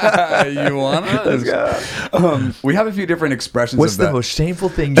 You wanna? Let's go. We have a few different expressions. What's the most shameful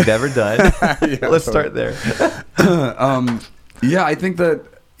thing you've ever done? Let's start there. I think that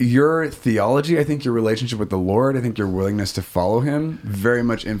your theology, I think your relationship with the Lord, I think your willingness to follow him very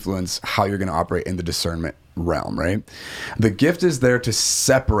much influence how you're going to operate in the discernment realm, right? The gift is there to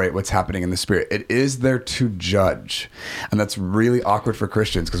separate what's happening in the spirit. It is there to judge. And that's really awkward for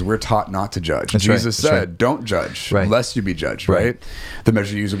Christians because we're taught not to judge. Jesus said, don't judge lest you be judged, right? The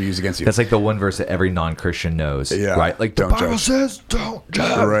measure you use will be used against you. That's like the one verse that every non-Christian knows, right? Like the Bible says, don't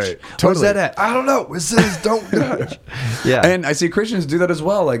judge. Right. Totally. Where's that at? I don't know. It says, don't judge. And I see Christians do that as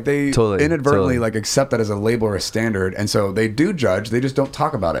well. Like they inadvertently like accept that as a label or a standard. And so they do judge. They just don't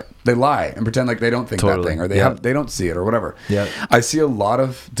talk about it. They lie and pretend like they don't think that thing. or they don't see it or whatever. Yeah. I see a lot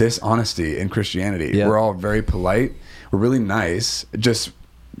of dishonesty in Christianity. Yeah. We're all very polite. We're really nice. Just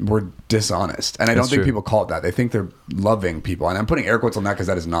we're dishonest. And I don't think people call it that. They think they're loving people. And I'm putting air quotes on that because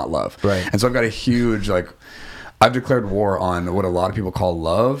that is not love. Right. And so I've got a huge, I've declared war on what a lot of people call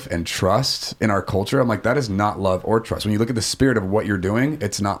love and trust in our culture. I'm like, that is not love or trust. When you look at the spirit of what you're doing,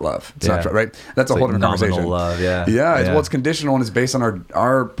 it's not love. It's not trust, right? That's a whole different conversation. Love, yeah. Well, it's conditional and it's based on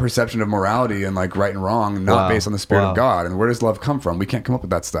our perception of morality and right and wrong, not based on the spirit of God. And where does love come from? We can't come up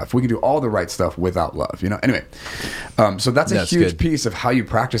with that stuff. We can do all the right stuff without love, Anyway, so that's a huge piece of how you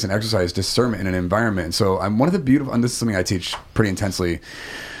practice and exercise discernment in an environment. And so I'm one of the beautiful, and this is something I teach pretty intensely.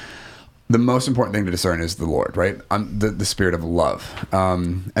 The most important thing to discern is the Lord, right? The spirit of love.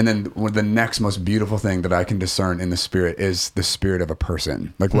 And then the next most beautiful thing that I can discern in the spirit is the spirit of a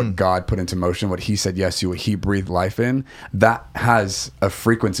person. What God put into motion, what he said yes to, what he breathed life in, that has a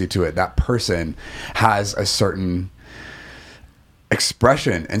frequency to it. That person has a certain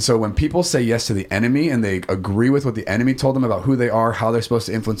expression. And so when people say yes to the enemy and they agree with what the enemy told them about who they are, how they're supposed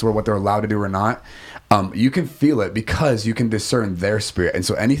to influence or what they're allowed to do or not, you can feel it because you can discern their spirit. And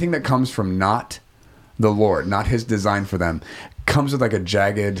so anything that comes from not the Lord, not his design for them, comes with a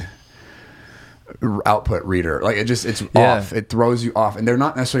jagged output reader. It's off. It throws you off. And they're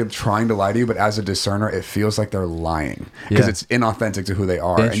not necessarily trying to lie to you, but as a discerner, it feels like they're lying because it's inauthentic to who they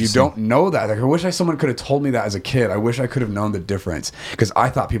are. And you don't know that. I wish someone could have told me that as a kid. I wish I could have known the difference because I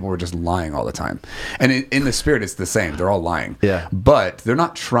thought people were just lying all the time. And in the spirit, it's the same. They're all lying. Yeah. But they're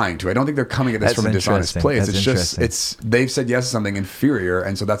not trying to. I don't think they're coming at this from a dishonest place. They've said yes to something inferior.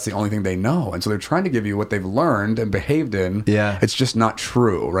 And so that's the only thing they know. And so they're trying to give you what they've learned and behaved in. Yeah. It's just not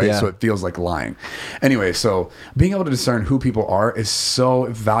true, right? Yeah. So it feels like lying. Anyway, so being able to discern who people are is so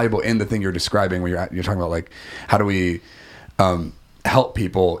valuable in the thing you're describing when you're talking about how do we help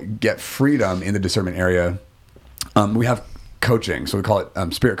people get freedom in the discernment area. We have coaching, so we call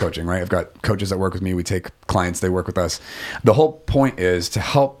it spirit coaching, right? I've got coaches that work with me. We take clients, they work with us. The whole point is to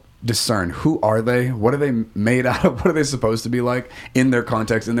help discern who are they, what are they made out of, what are they supposed to be like in their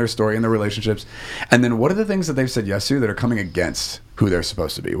context, in their story, in their relationships, and then what are the things that they've said yes to that are coming against who they're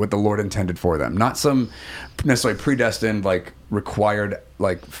supposed to be, what the Lord intended for them. Not some necessarily predestined required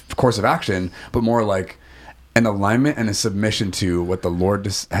course of action, but more an alignment and a submission to what the Lord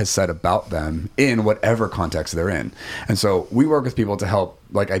has said about them in whatever context they're in. And so we work with people to help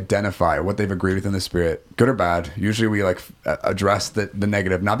identify what they've agreed with in the spirit, good or bad. Usually we address the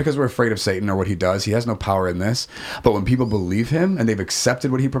negative, not because we're afraid of Satan or what he does. He has no power in this. But when people believe him and they've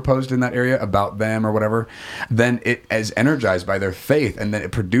accepted what he proposed in that area about them or whatever, then it is energized by their faith, and then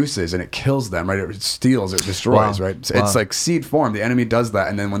it produces and it kills them, right? It steals, it destroys, right? So it's like seed form. The enemy does that,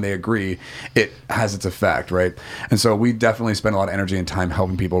 and then when they agree, it has its effect, right? And so we definitely spend a lot of energy and time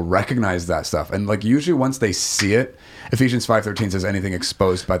helping people recognize that stuff. And usually once they see it, Ephesians 5:13 says anything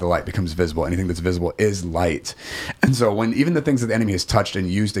exposed by the light becomes visible. Anything that's visible is light. And so when even the things that the enemy has touched and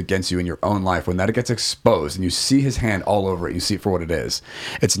used against you in your own life, when that gets exposed and you see his hand all over it, you see it for what it is.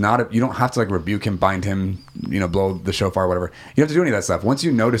 It's not, you don't have to rebuke him, bind him, blow the shofar, whatever. You don't have to do any of that stuff. Once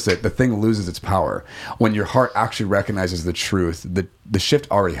you notice it, the thing loses its power. When your heart actually recognizes the truth, the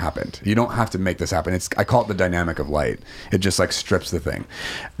shift already happened. You don't have to make this happen. I call it the dynamic of light. It just strips the thing.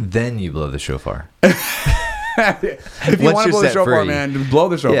 Then you blow the shofar. If you want to blow the shofar, man, blow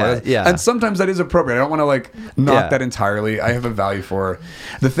the shofar. Yeah. And sometimes that is appropriate. I don't want to knock that entirely. I have a value for.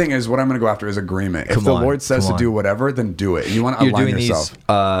 The thing is, what I'm going to go after is agreement. If the Lord says to do whatever, then do it. You want to align yourself.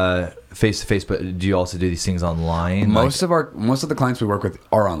 These face to face, but do you also do these things online? Most of the clients we work with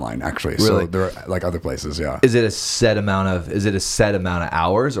are online, actually. Really? So they're other places. Yeah. Is it a set amount of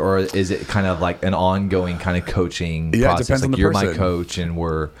hours, or is it kind of an ongoing kind of coaching process? It depends on the you're person. My coach, and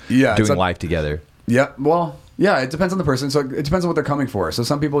we're doing life together. Yeah. Well. Yeah, it depends on the person. So it depends on what they're coming for. So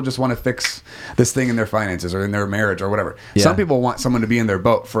some people just want to fix this thing in their finances or in their marriage or whatever. Yeah. Some people want someone to be in their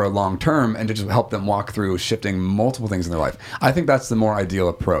boat for a long term and to just help them walk through shifting multiple things in their life. I think that's the more ideal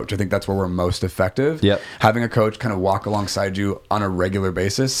approach. I think that's where we're most effective. Yep. Having a coach kind of walk alongside you on a regular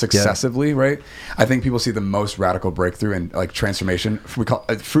basis successively, right? I think people see the most radical breakthrough and transformation. We call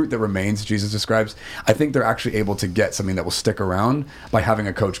it fruit that remains, Jesus describes. I think they're actually able to get something that will stick around by having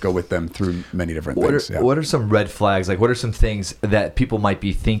a coach go with them through many different things. What are some red flags? What are some things that people might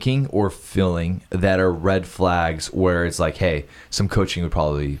be thinking or feeling that are red flags where it's hey, some coaching would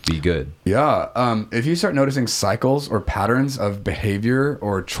probably be good? Yeah. If you start noticing cycles or patterns of behavior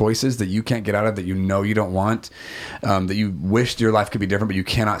or choices that you can't get out of, that you don't want, that you wished your life could be different, but you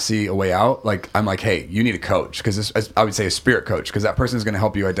cannot see a way out, I'm hey, you need a coach, because I would say a spirit coach, because that person is going to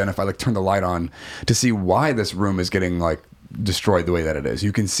help you identify, turn the light on to see why this room is getting destroyed the way that it is.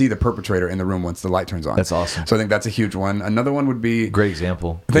 You can see the perpetrator in the room once the light turns on. That's awesome. So I think that's a huge one. Another one would be great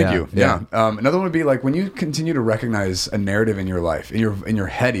example. Thank you. Yeah. Another one would be like when you continue to recognize a narrative in your life, in your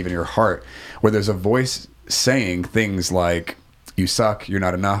head, even your heart, where there's a voice saying things like, you suck, you're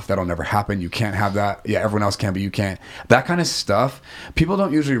not enough, that'll never happen, you can't have that, yeah, everyone else can, but you can't. That kind of stuff, people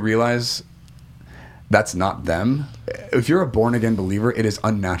don't usually realize that's not them. If you're a born again believer, it is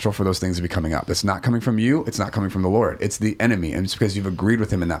unnatural for those things to be coming up. It's not coming from you. It's not coming from the Lord. It's the enemy. And it's because you've agreed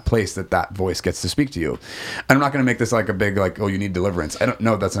with him in that place that voice gets to speak to you. And I'm not going to make this like a big, like, oh, you need deliverance. I don't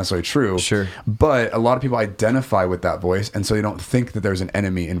know if that's necessarily true. Sure. But a lot of people identify with that voice. And so they don't think that there's an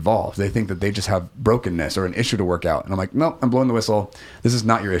enemy involved. They think that they just have brokenness or an issue to work out. And I'm like, no, I'm blowing the whistle. This is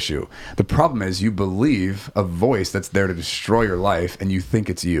not your issue. The problem is you believe a voice that's there to destroy your life and you think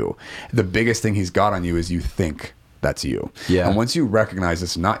it's you. The biggest thing he's got on you is you think that's you. Yeah. And once you recognize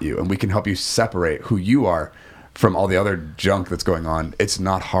it's not you, and we can help you separate who you are from all the other junk that's going on, it's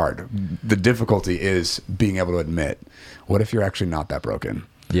not hard. The difficulty is being able to admit, what if you're actually not that broken?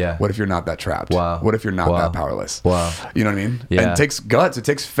 Yeah. What if you're not that trapped? Wow. What if you're not that powerless? Wow. You know what I mean? Yeah. And it takes guts, it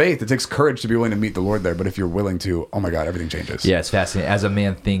takes faith, it takes courage to be willing to meet the Lord there. But if you're willing to, oh my God, everything changes. Yeah, it's fascinating. As a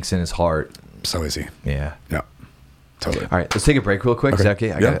man thinks in his heart, so is he. Yeah. Yeah. Totally. All right, let's take a break real quick. Okay. Is that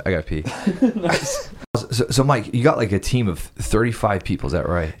okay? I got to pee. Nice. So, Mike, you got like a team of 35 people. Is that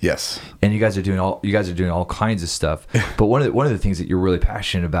right? Yes. And you guys are doing all kinds of stuff. But one of the things that you're really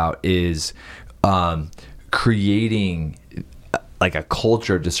passionate about is creating like a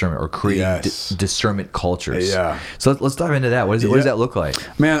culture of discernment, or creating discernment cultures. Yeah. So let's dive into that. What does that look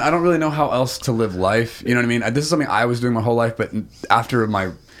like? Man, I don't really know how else to live life. You know what I mean? This is something I was doing my whole life, but after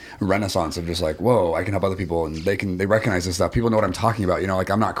my renaissance of just like, whoa, I can help other people and they recognize this stuff. People know what I'm talking about. You know, like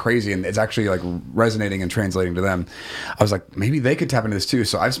I'm not crazy, and it's actually like resonating and translating to them. I was like, maybe they could tap into this too.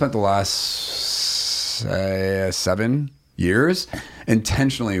 So I've spent the last 7 years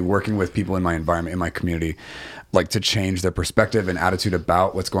intentionally working with people in my environment, in my community, like to change their perspective and attitude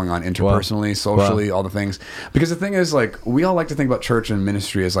about what's going on interpersonally, socially, all the things. Because the thing is, like, we all like to think about church and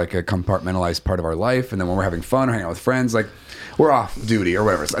ministry as like a compartmentalized part of our life. And then when we're having fun or hanging out with friends, like we're off duty or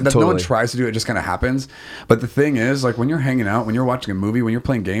whatever. So no one tries to do it. It just kind of happens. But the thing is, like when you're hanging out, when you're watching a movie, when you're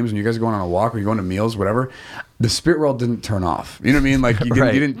playing games, when you guys are going on a walk, when you're going to meals, whatever, the spirit world didn't turn off. You know what I mean? Like you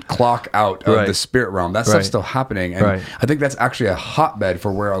didn't clock out of the spirit realm. That stuff's still happening. And I think that's actually a hotbed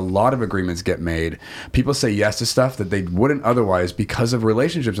for where a lot of agreements get made. People say yes to stuff that they wouldn't otherwise because of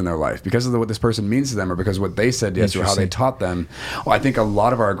relationships in their life, because of what this person means to them, or because what they said yes to, or how they taught them. Well, I think a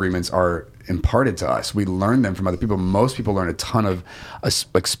lot of our agreements are imparted to us. We learn them from other people. Most people learn a ton of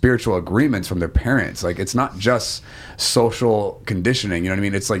like spiritual agreements from their parents. Like it's not just social conditioning. You know what I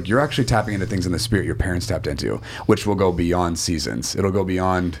mean? It's like you're actually tapping into things in the spirit your parents tapped into, which will go beyond seasons. It'll go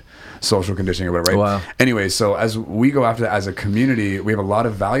beyond social conditioning or whatever, right? Wow. Anyway, so as we go after that as a community, we have a lot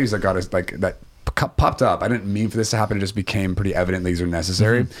of values that got us like that popped up. I didn't mean for this to happen. It just became pretty evident these are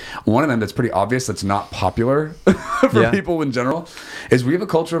necessary. One of them that's pretty obvious, that's not popular for people in general, is we have a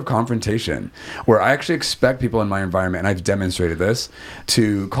culture of confrontation where I actually expect people in my environment, and I've demonstrated this,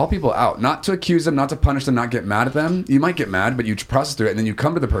 to call people out, not to accuse them, not to punish them, not get mad at them. You might get mad, but you process through it, and then you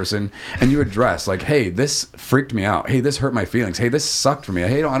come to the person and you address like, hey, this freaked me out. Hey, this hurt my feelings. Hey, this sucked for me.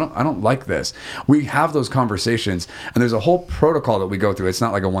 Hey, I don't like this. We have those conversations, and there's a whole protocol that we go through. It's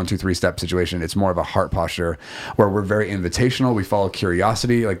not like a 1, 2, 3 step situation. It's more of a heart posture where we're very invitational. We follow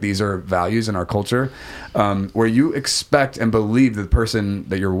curiosity. Like these are values in our culture, where you expect and believe that the person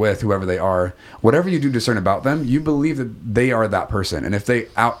that you're with, whoever they are, whatever you do discern about them, you believe that they are that person. And if they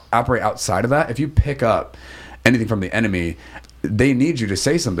operate outside of that, if you pick up anything from the enemy, they need you to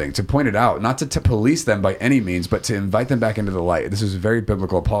say something, to point it out, not to police them by any means, but to invite them back into the light. This is very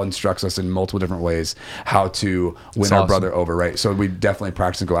biblical. Paul instructs us in multiple different ways how to win our brother over, right? So we definitely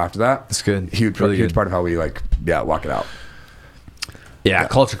practice and go after that. That's good. Huge part of how we walk it out. Yeah,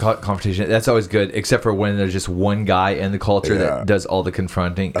 culture confrontation. That's always good, except for when there's just one guy in the culture that does all the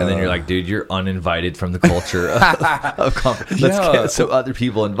confronting, and then you're like, dude, you're uninvited from the culture of Let's get some other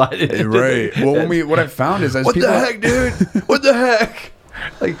people invited. Right. Well, what I've found is, what the heck, dude? What the heck?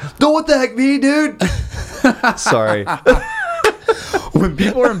 Like, don't what the heck me, dude? Sorry. When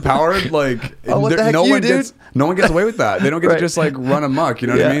people are empowered, like no one gets away with that. They don't get to just like run amok. You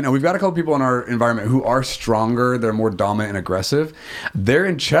know what I mean? And we've got a couple people in our environment who are stronger. They're more dominant and aggressive. They're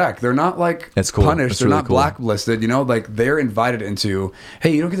in check. They're not like punished. They're not blacklisted. You know, like they're invited into.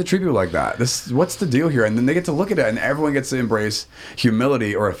 Hey, you don't get to treat people like that. What's the deal here? And then they get to look at it, and everyone gets to embrace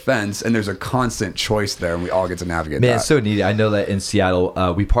humility or offense. And there's a constant choice there, and we all get to navigate that. Man, it's so neat. I know that in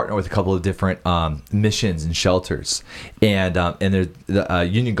Seattle, we partner with a couple of different missions and shelters, and the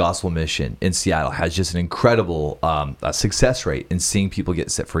Union Gospel Mission in Seattle has just an incredible success rate in seeing people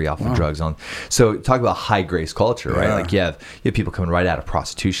get set free off of drugs. So talk about high grace culture, right? Like you have people coming right out of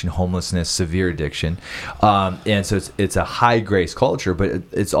prostitution, homelessness, severe addiction, and so it's a high grace culture, but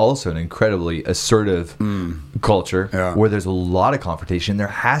it's also an incredibly assertive culture where there's a lot of confrontation. There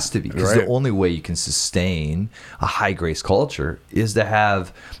has to be, because the only way you can sustain a high grace culture is to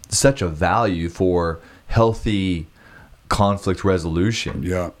have such a value for healthy conflict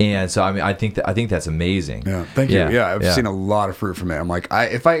resolution. And so I think that's amazing. Thank you. I've seen a lot of fruit from it. I'm like,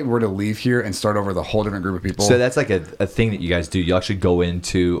 if I were to leave here and start over with a whole different group of people. So that's like a thing that you guys do. You actually go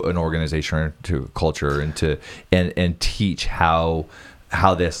into an organization or to a culture and teach how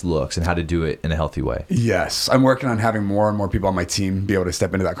this looks and how to do it in a healthy way. Yes. I'm working on having more and more people on my team be able to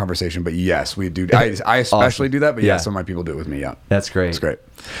step into that conversation. But yes, we do. I especially do that. But some of my people do it with me. Yeah. That's great. It's great.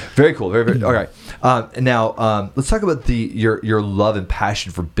 Very cool. Very, very. All right. Now, let's talk about your love and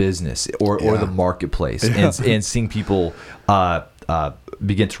passion for business or the marketplace and seeing people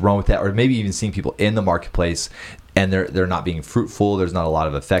begin to run with that, or maybe even seeing people in the marketplace and they're not being fruitful. There's not a lot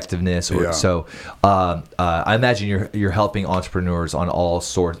of effectiveness. So I imagine you're helping entrepreneurs on all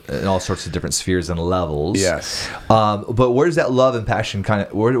sorts of different spheres and levels. Yes. But where does that love and passion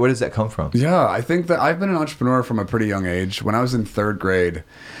where does that come from? Yeah, I think that I've been an entrepreneur from a pretty young age. When I was in 3rd grade,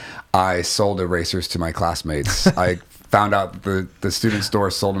 I sold erasers to my classmates. I found out that the student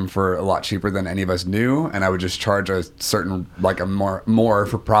store sold them for a lot cheaper than any of us knew, and I would just charge a certain, like a more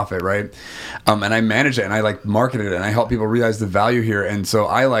for profit, right? And I managed it, and I marketed it, and I helped people realize the value here. And so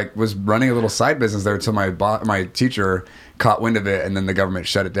I was running a little side business there until my teacher caught wind of it, and then the government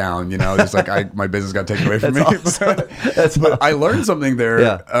shut it down. Just my business got taken away from me. Awesome. But I learned something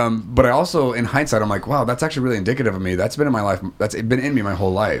there. But I also, in hindsight, I'm like, wow, that's actually really indicative of me. That's been in my life. That's been in me my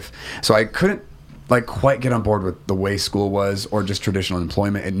whole life. So I couldn't quite get on board with the way school was or just traditional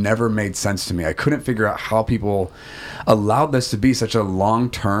employment. It never made sense to me. I couldn't figure out how people allowed this to be such a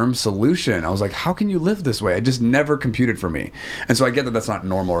long-term solution. I was like, how can you live this way? It just never computed for me. And so I get that that's not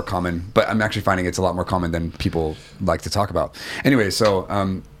normal or common, but I'm actually finding it's a lot more common than people like to talk about. Anyway, so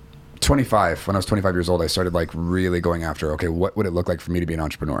when I was 25 years old, I started really going after, okay, what would it look like for me to be an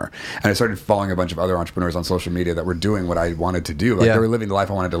entrepreneur? And I started following a bunch of other entrepreneurs on social media that were doing what I wanted to do. They were living the life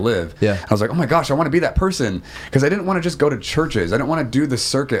I wanted to live. I was like, oh my gosh, I want to be that person. Because I didn't want to just go to churches. I didn't want to do the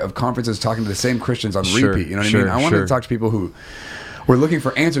circuit of conferences talking to the same Christians on repeat. You know what I mean? I wanted to talk to people who were looking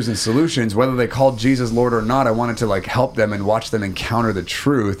for answers and solutions, whether they called Jesus Lord or not. I wanted to help them and watch them encounter the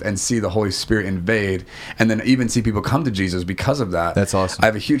truth and see the Holy Spirit invade, and then even see people come to Jesus because of that. That's awesome. I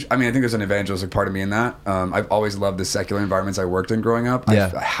have I think there's an evangelistic part of me in that. I've always loved the secular environments I worked in growing up. I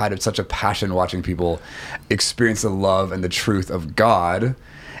had such a passion watching people experience the love and the truth of God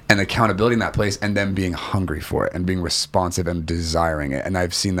and accountability in that place, and then being hungry for it and being responsive and desiring it. And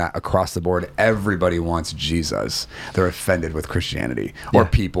I've seen that across the board. Everybody wants Jesus. They're offended with Christianity or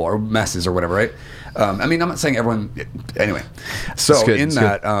people or messes or whatever, right? I'm not saying everyone. Anyway, so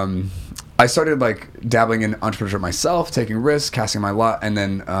I started dabbling in entrepreneurship myself, taking risks, casting my lot, and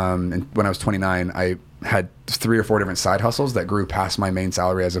then when I was 29, I had 3 or 4 different side hustles that grew past my main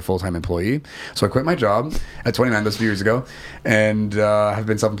salary as a full-time employee. So I quit my job at 29, those few years ago, and have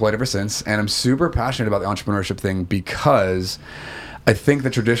been self-employed ever since. And I'm super passionate about the entrepreneurship thing because I think the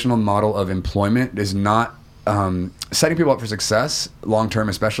traditional model of employment is not setting people up for success long-term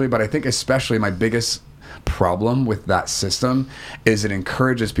especially, but I think especially my biggest problem with that system is it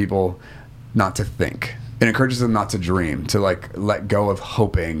encourages people not to think. It encourages them not to dream, to let go of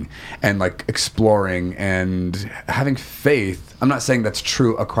hoping and exploring and having faith. I'm not saying that's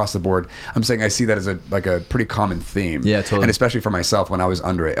true across the board. I'm saying I see that as a pretty common theme. Yeah, totally. And especially for myself, when I was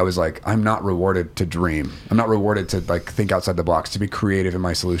under it, I was like, I'm not rewarded to dream. I'm not rewarded to think outside the box, to be creative in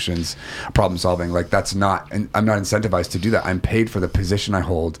my solutions, problem solving. That's not, and I'm not incentivized to do that. I'm paid for the position I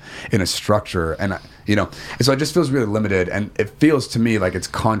hold in a structure, and and so it just feels really limited, and it feels to me like it's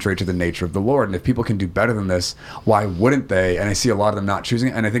contrary to the nature of the Lord. And if people can do better than this, why wouldn't they? And I see a lot of them not choosing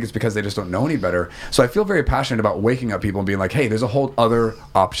it, and I think it's because they just don't know any better. So I feel very passionate about waking up people and being like, hey, there's a whole other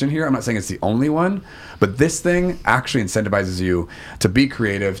option here. I'm not saying it's the only one, but this thing actually incentivizes you to be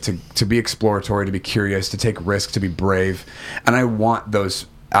creative, to be exploratory, to be curious, to take risks, to be brave. And I want those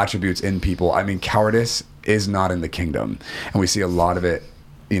attributes in people. Cowardice is not in the kingdom, and we see a lot of it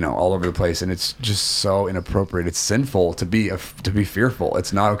all over the place, and it's just so inappropriate. It's sinful to be fearful.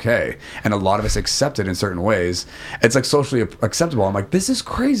 It's not okay, and a lot of us accept it in certain ways. It's socially acceptable. I'm like, this is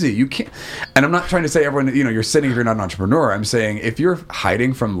crazy. You can't. And I'm not trying to say everyone, you're sinning if you're not an entrepreneur. I'm saying if you're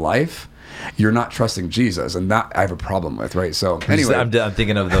hiding from life, you're not trusting Jesus, and that I have a problem with, right? So anyway, I'm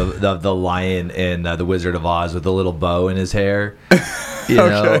thinking of the lion in The Wizard of Oz with the little bow in his hair,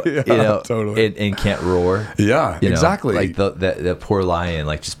 totally, and can't roar. Yeah, exactly. Like the poor lion,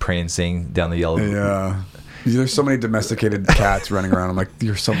 like just prancing down the yellow. Yeah. There's so many domesticated cats running around. I'm like,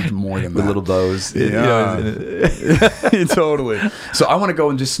 you're so much more than that. The little bows. Yeah. Totally. So I want to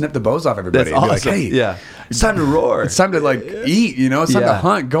go and just snip the bows off everybody. That's and awesome. Be like, hey, yeah. It's time to roar. It's time to eat, It's time to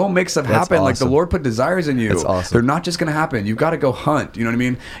hunt. Go make stuff happen. Awesome. Like the Lord put desires in you. That's awesome. They're not just going to happen. You got to go hunt. You know what I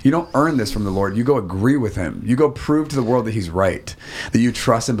mean? You don't earn this from the Lord. You go agree with him. You go prove to the world that he's right. That you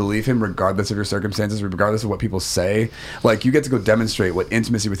trust and believe him regardless of your circumstances, regardless of what people say. Like you get to go demonstrate what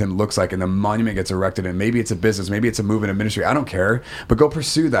intimacy with him looks like, and the monument gets erected, and maybe it's a business, maybe it's a move in a ministry. I don't care. But go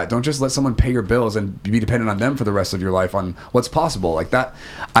pursue that. Don't just let someone pay your bills and be dependent on them for the rest of your life on what's possible. Like that,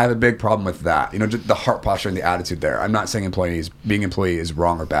 I have a big problem with that. Just the heart posture and the attitude there. I'm not saying being employee is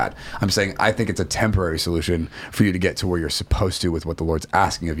wrong or bad. I'm saying I think it's a temporary solution for you to get to where you're supposed to with what the Lord's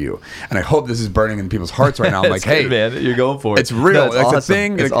asking of you. And I hope this is burning in people's hearts right now. I'm like, hey, man, you're going for it. It's real. No, it's awesome. a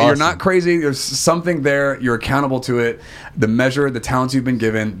thing. It's You're awesome. not crazy. There's something there. You're accountable to it. The measure, the talents you've been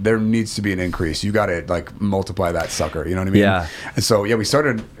given, there needs to be an increase. You got to multiply that sucker. You know what I mean? Yeah. And so we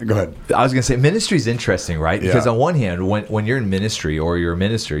started. Go ahead. I was gonna say ministry is interesting, right? Because Yeah. on one hand, when you're in ministry or you're a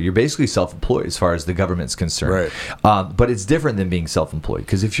minister, you're basically self-employed as far as the government's concerned. Right. But it's different than being self-employed,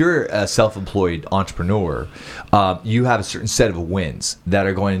 because if you're a self-employed entrepreneur, you have a certain set of wins that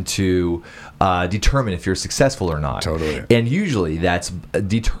are going to determine if you're successful or not. Totally. And usually that's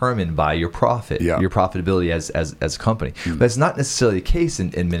determined by your profit, your profitability as a company. But that's not necessarily the case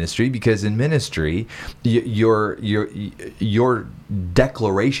in ministry, because in ministry, your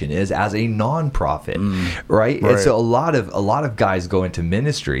declaration is as a non-profit, right? And so a lot of guys go into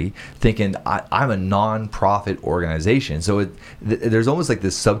ministry thinking I'm a non-profit organization. So there's almost like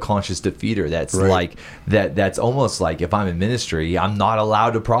this subconscious defeater that's like that's almost like, if I'm in ministry, I'm not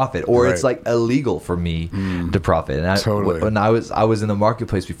allowed to profit, or it's like illegal for me to profit. And when I was in the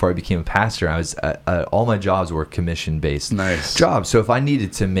marketplace before I became a pastor, I was all my jobs were commission-based jobs. So if I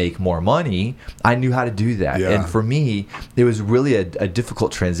needed to make more money, I knew how to do that. And for me, it was really a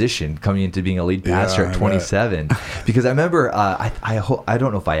difficult transition coming into being a lead pastor at 27, because I remember I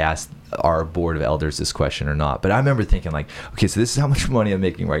don't know if I asked our board of elders this question or not, but I remember thinking like, okay, so this is how much money I'm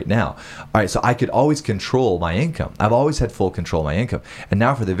making right now. All right, so I could always control my income. I've always had full control of my income, and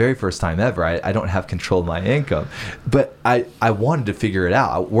now for the very first time ever, I don't have control of my income. But I wanted to figure it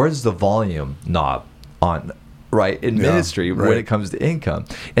out. Where's the volume knob on in ministry when it comes to income?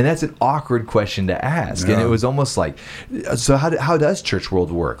 And that's an awkward question to ask. And it was almost like, so how does church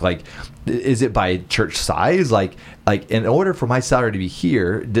world work? Like, is it by church size? Like in order for my salary to be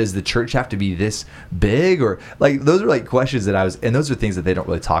here, does the church have to be this big? Or like, those are like questions that and those are things that they don't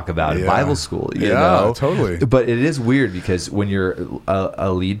really talk about in Bible school, you know? Totally. But it is weird, because when you're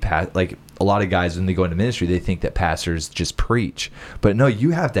a lead like a lot of guys, when they go into ministry, they think that pastors just preach. But no,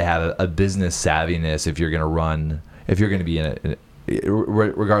 you have to have a business savviness if you're going to run, if you're going to be in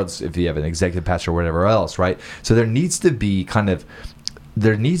regardless if you have an executive pastor or whatever else, right? So there needs to be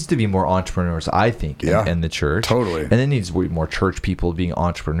more entrepreneurs, I think, in the church. Totally. And there needs to be more church people being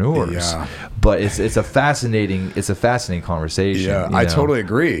entrepreneurs. Yeah. But it's a fascinating conversation. Yeah, I totally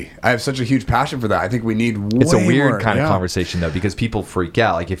agree. I have such a huge passion for that. I think we need It's a weird more, kind of conversation, though, because people freak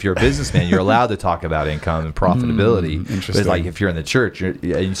out. Like, if you're a businessman, you're allowed to talk about income and profitability. Interesting. But like, if you're in the church and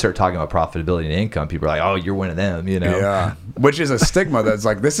you start talking about profitability and income, people are like, oh, you're one of them, Yeah. Which is a stigma that's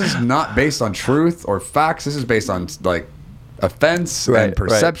like, this is not based on truth or facts. This is based on like offense and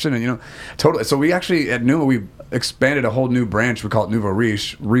perception, and totally. So we actually at Numa, we expanded a whole new branch. We call it Nouveau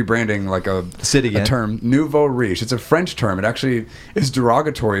Riche, rebranding like a term, Nouveau Riche. It's a French term. It actually is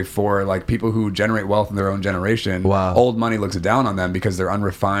derogatory for like people who generate wealth in their own generation. Wow. Old money looks down on them because they're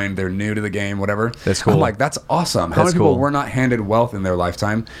unrefined, they're new to the game, whatever. That's cool. I'm like, that's awesome. How many people were not handed wealth in their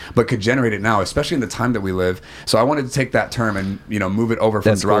lifetime but could generate it now, especially in the time that we live? So I wanted to take that term and move it over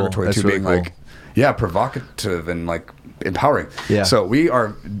from derogatory to being like, provocative and like empowering. Yeah. So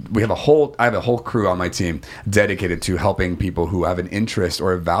I have a whole crew on my team dedicated to helping people who have an interest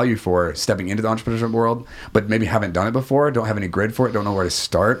or a value for stepping into the entrepreneurship world, but maybe haven't done it before, don't have any grid for it, don't know where to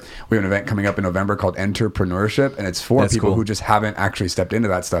start. We have an event coming up in November called Entrepreneurship, and it's for people who just haven't actually stepped into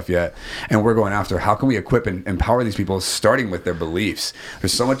that stuff yet. And we're going after, how can we equip and empower these people, starting with their beliefs?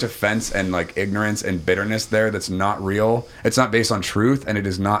 There's so much offense and like ignorance and bitterness there that's not real. It's not based on truth, and it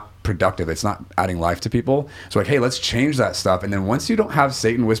is not productive. It's not adding life to people. So like, hey, let's change that stuff. And then once you don't have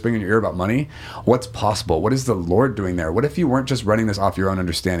Satan whispering in your ear about money, what's possible? What is the Lord doing there? What if you weren't just running this off your own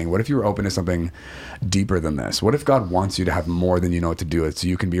understanding? What if you were open to something deeper than this? What if God wants you to have more than you know what to do with, so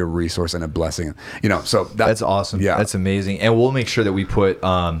you can be a resource and a blessing? You know, so that's awesome. Yeah, that's amazing. And we'll make sure that we put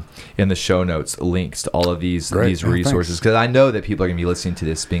in the show notes links to all of these resources, because I know that people are gonna be listening to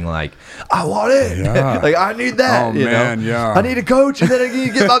this being like, I want it. Yeah. Like, I need that. Oh man, yeah. I need a coach, and then I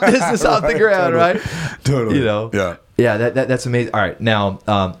can get my business off the ground, right? Totally. You know. Yeah. That's amazing. All right, now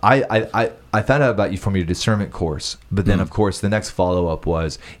I found out about you from your discernment course, but then of course the next follow up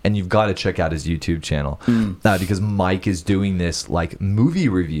was, and you've got to check out his YouTube channel because Mike is doing this like movie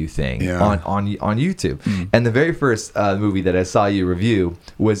review thing on YouTube, and the very first movie that I saw you review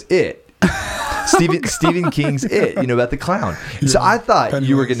was It. Stephen King's It, you know, about the clown. So I thought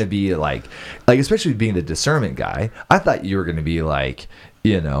you were going to be like, especially being the discernment guy, I thought you were going to be like,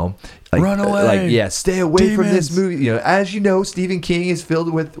 you know, like, run away, stay away from this movie. You know, as you know, Stephen King is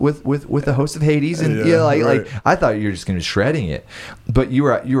filled with the host of Hades, and like I thought you were just going to be shredding it, but you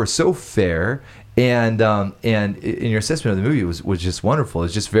were so fair. And in your assessment of the movie was just wonderful.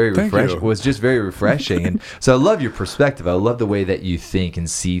 It's just very refreshing. It was just very refreshing, and so I love your perspective. I love the way that you think and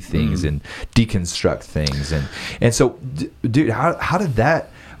see things and deconstruct things, and so, dude, how did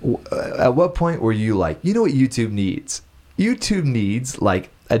that? At what point were you like, you know what YouTube needs? YouTube needs like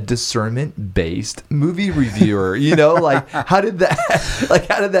a discernment-based movie reviewer, you know, like how did that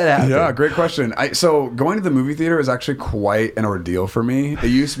happen? Yeah, great question. So going to the movie theater is actually quite an ordeal for me. It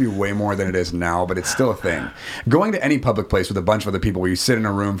used to be way more than it is now, but it's still a thing. Going to any public place with a bunch of other people where you sit in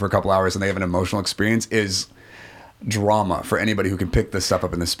a room for a couple hours and they have an emotional experience is drama for anybody who can pick this stuff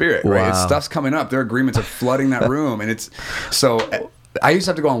up in the spirit, right? It's stuff's coming up. Their agreements are flooding that room, and it's so. I used to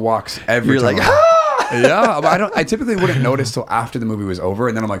have to go on walks every time. You're like, yeah, but I typically wouldn't notice till after the movie was over,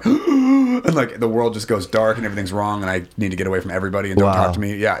 and then I'm like, and like the world just goes dark and everything's wrong, and I need to get away from everybody and don't talk to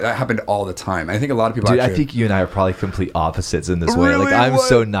me. Yeah, that happened all the time. I think a lot of people. Dude, I think you and I are probably complete opposites in this way. Like I'm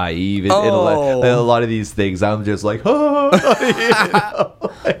so naive in a lot of these things. I'm just like, you know?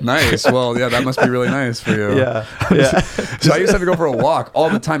 Nice. Well, yeah, that must be really nice for you. Yeah. So I used to have to go for a walk all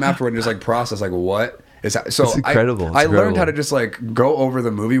the time afterward and just like process like what. So it's incredible. I learned how to just like go over the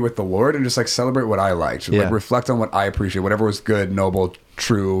movie with the Lord and just like celebrate what I liked, like reflect on what I appreciate, whatever was good, noble,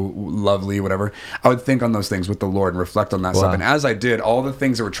 true, lovely, whatever. I would think on those things with the Lord and reflect on that stuff. And as I did, all the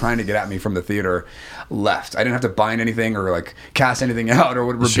things that were trying to get at me from the theater left. I didn't have to bind anything or like cast anything out or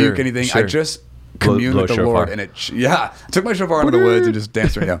rebuke anything. I just communed with the Lord, and it took my shofar into the woods and just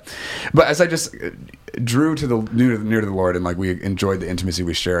danced around. But as I just drew to the near to the Lord, and like we enjoyed the intimacy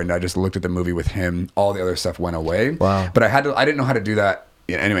we share, and I just looked at the movie with Him, all the other stuff went away. But I didn't know how to do that.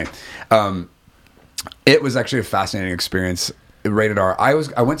 Anyway, it was actually a fascinating experience. Rated R. I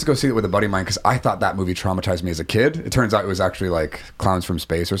went to go see it with a buddy of mine because I thought that movie traumatized me as a kid. It turns out it was actually like Clowns from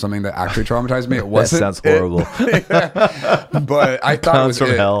Space or something that actually traumatized me. It wasn't. That sounds horrible. But I thought Clowns it was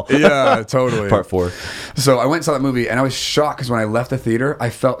from Hell. Yeah, totally. Part 4. So I went and saw that movie, and I was shocked because when I left the theater,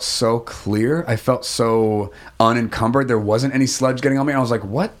 I felt so clear. I felt so unencumbered. There wasn't any sludge getting on me. And I was like,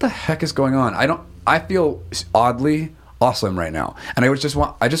 what the heck is going on? I feel oddly awesome right now. And I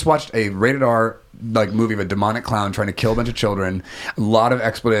just watched a rated R like movie of a demonic clown trying to kill a bunch of children, a lot of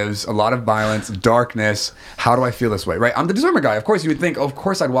expletives, a lot of violence, darkness. How do I feel this way? Right? I'm the discernment guy. Of course you would think, of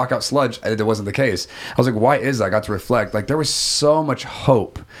course I'd walk out sludge. That wasn't the case. I was like, why is that? I got to reflect. Like there was so much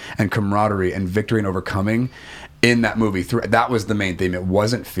hope and camaraderie and victory and overcoming in that movie. That was the main theme. It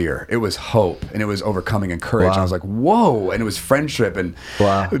wasn't fear. It was hope, and it was overcoming and courage. And I was like, whoa. And it was friendship and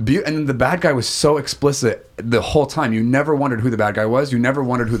and the bad guy was so explicit the whole time. You never wondered who the bad guy was. You never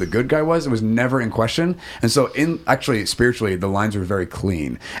wondered who the good guy was. It was never in question. And so actually spiritually, the lines were very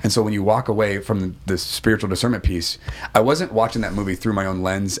clean. And so when you walk away from the spiritual discernment piece, I wasn't watching that movie through my own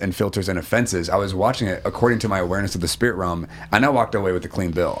lens and filters and offenses. I was watching it according to my awareness of the spirit realm, and I walked away with a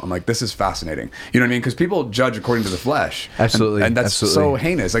clean bill. I'm like, this is fascinating. You know what I mean? Because people judge according to the flesh. Absolutely. And that's so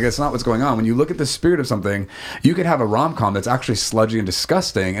heinous. Like, it's not what's going on. When you look at the spirit of something, you could have a rom-com that's actually sludgy and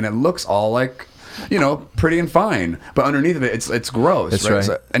disgusting, and it looks all like, pretty and fine, but underneath of it, it's gross. That's right.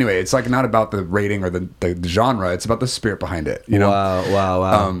 So anyway, it's like not about the rating or the genre. It's about the spirit behind it.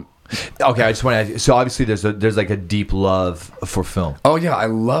 Wow. Okay, I just want to ask, so obviously there's like a deep love for film. Oh yeah, I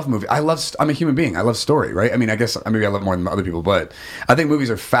love movies. I'm a human being. I love story, right? I mean, I guess maybe I love more than other people, but I think movies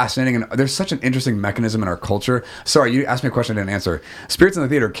are fascinating, and there's such an interesting mechanism in our culture. Sorry, you asked me a question I didn't answer. Spirits in the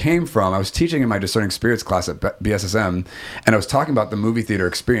Theater came from, I was teaching in my Discerning Spirits class at BSSM, and I was talking about the movie theater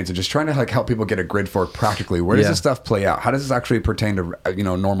experience and just trying to like help people get a grid for it practically. Where does this stuff play out? How does this actually pertain to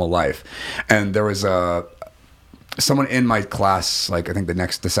normal life? And there was someone in my class, like I think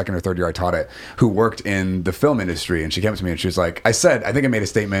the second or third year I taught it, who worked in the film industry, and she came up to me and she was like, I think I made a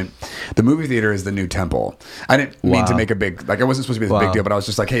statement, the movie theater is the new temple. I didn't mean to make a big, like I wasn't supposed to be this big deal, but I was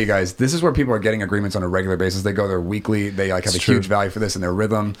just like, hey you guys, this is where people are getting agreements on a regular basis. They go there weekly, they like have a huge value for this in their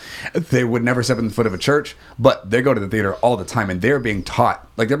rhythm. They would never step in the foot of a church, but they go to the theater all the time and they're being taught,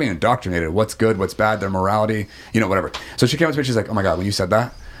 like they're being indoctrinated, what's good, what's bad, their morality, whatever. So she came up to me, she's like, oh my God, when you said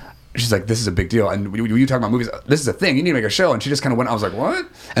that, she's like, this is a big deal. And when you talk about movies, this is a thing. You need to make a show. And she just kind of went, I was like, what?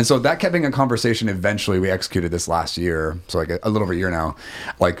 And so that kept being a conversation. Eventually, we executed this last year. So like a little over a year now,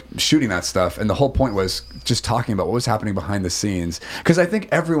 like shooting that stuff. And the whole point was just talking about what was happening behind the scenes. Because I think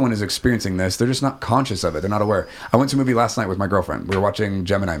everyone is experiencing this. They're just not conscious of it. They're not aware. I went to a movie last night with my girlfriend. We were watching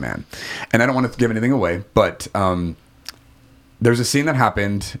Gemini Man. And I don't want to give anything away, but there's a scene that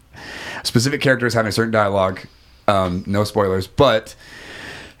happened. Specific characters having a certain dialogue. No spoilers, but...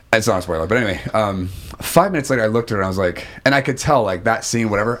 It's not a spoiler, but anyway, 5 minutes later, I looked at her and I was like, and I could tell like that scene,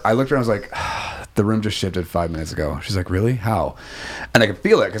 whatever. I looked at her and I was like, the room just shifted 5 minutes ago. She's like, really? How? And I could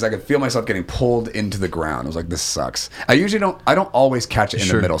feel it because I could feel myself getting pulled into the ground. I was like, this sucks. I don't always catch it in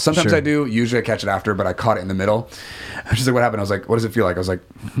the middle. Sometimes I do. Usually I catch it after, but I caught it in the middle. She's like, what happened? I was like, what does it feel like? I was like,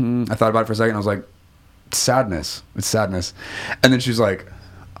 I thought about it for a second. I was like, sadness. It's sadness. And then she's like,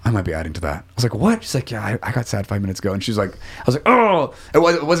 I might be adding to that. I was like, what? She's like, yeah, I got sad 5 minutes ago. And she's like, I was like, oh, it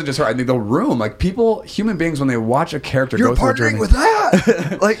wasn't just her. I think the room, like people, human beings, when they watch a character go through a journey. You're partnering with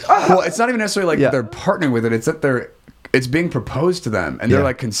that. Like, well, it's not even necessarily like they're partnering with it. It's that it's being proposed to them and they're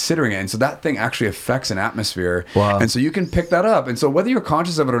like considering it. And so that thing actually affects an atmosphere. Wow. And so you can pick that up. And so whether you're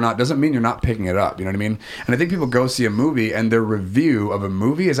conscious of it or not doesn't mean you're not picking it up. You know what I mean? And I think people go see a movie and their review of a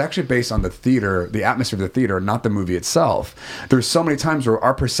movie is actually based on the theater, the atmosphere of the theater, not the movie itself. There's so many times where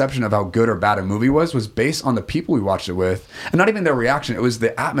our perception of how good or bad a movie was based on the people we watched it with and not even their reaction. It was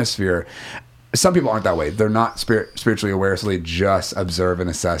the atmosphere. Some people aren't that way. They're not spiritually aware, so they just observe and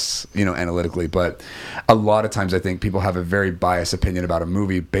assess, analytically. But a lot of times I think people have a very biased opinion about a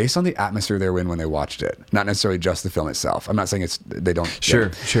movie based on the atmosphere they were in when they watched it, not necessarily just the film itself. I'm not saying they don't.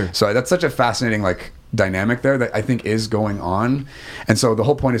 Sure. So that's such a fascinating, dynamic there that I think is going on. And so the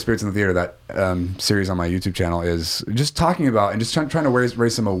whole point of Spirits in the Theater, that series on my YouTube channel, is just talking about and just trying to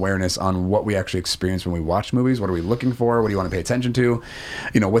raise some awareness on what we actually experience when we watch movies. What are we looking for? What do you want to pay attention to?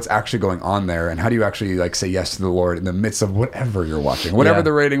 What's actually going on there, and how do you actually say yes to the Lord in the midst of whatever you're watching, whatever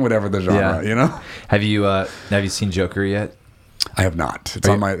the rating, whatever the genre. Have you seen Joker yet? I have not.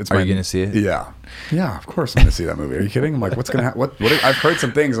 Are you going to see it? Yeah, of course I'm going to see that movie. Are you kidding? I'm like, what's going to happen? What I've heard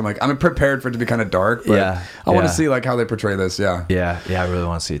some things. I'm like, I'm prepared for it to be kind of dark, but I want to see how they portray this. Yeah, I really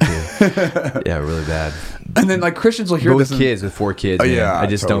want to see it too. Yeah, really bad. And then Christians will hear this with 4 kids. I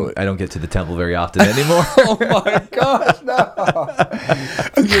just don't get to the temple very often anymore. Oh my gosh, no.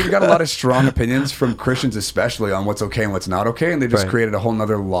 You got a lot of strong opinions from Christians, especially on what's okay and what's not okay, and they just created a whole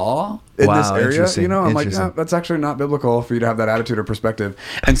nother law in this area. I'm like, that's actually not biblical for you to have that attitude or perspective.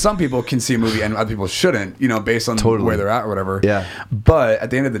 And some people can see a movie and other people shouldn't, based on where they're at or whatever. Yeah. But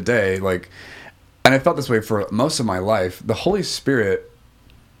at the end of the day, and I felt this way for most of my life, the Holy Spirit,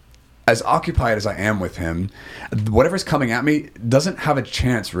 as occupied as I am with him, whatever's coming at me doesn't have a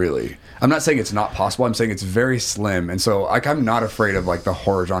chance, really. I'm not saying it's not possible. I'm saying it's very slim. And so I'm not afraid of the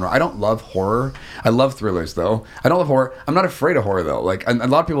horror genre. I don't love horror. I love thrillers, though. I don't love horror. I'm not afraid of horror, though. And a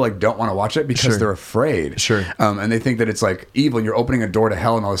lot of people don't want to watch it because they're afraid. Sure. And they think that it's evil and you're opening a door to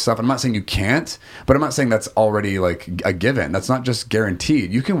hell and all this stuff. I'm not saying you can't, but I'm not saying that's already a given. That's not just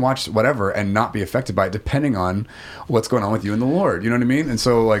guaranteed. You can watch whatever and not be affected by it depending on what's going on with you and the Lord. You know what I mean? And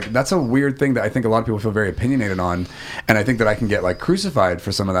so that's a weird thing that I think a lot of people feel very opinionated on. And I think that I can get crucified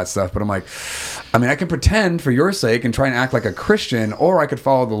for some of that stuff. But I'm I can pretend for your sake and try and act like a Christian, or I could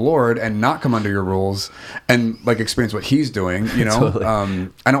follow the Lord and not come under your rules and experience what he's doing, Totally.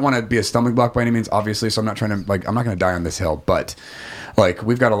 I don't want to be a stumbling block by any means, obviously. So I'm not trying to I'm not going to die on this hill, but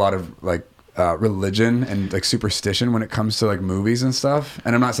we've got a lot of religion and superstition when it comes to movies and stuff.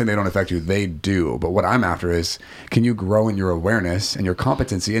 And I'm not saying they don't affect you, they do, but what I'm after is, can you grow in your awareness and your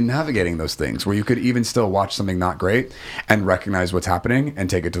competency in navigating those things where you could even still watch something not great and recognize what's happening and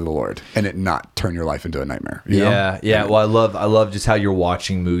take it to the Lord and it not turn your life into a nightmare, you know? Well, I love just how you're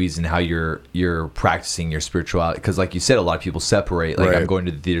watching movies and how you're practicing your spirituality, because like you said, a lot of people separate, I'm going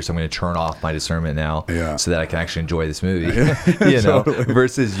to the theater, so I'm going to turn off my discernment now so that I can actually enjoy this movie. Totally.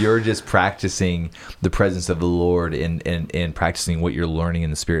 Versus you're just practicing practicing the presence of the Lord and practicing what you're learning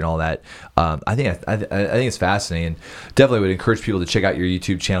in the Spirit and all that. I think it's fascinating. Definitely would encourage people to check out your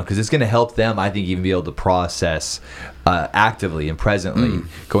YouTube channel, because it's going to help them, I think, even be able to process actively and presently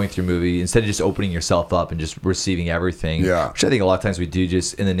going through movie, instead of just opening yourself up and just receiving everything. Yeah. Which I think a lot of times we do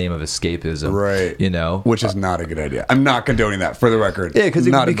just in the name of escapism. Right. You know? Which is not a good idea. I'm not condoning that, for the record. Yeah, because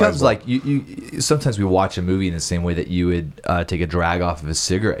it becomes advisable. like you sometimes we watch a movie in the same way that you would take a drag off of a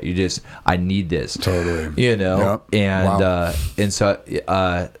cigarette. You just, I need this. Totally. You know? Yep. And Wow. and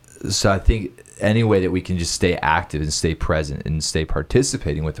so I think any way that we can just stay active and stay present and stay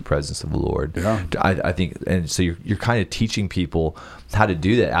participating with the presence of the Lord. Yeah. I think, and so you're kind of teaching people how to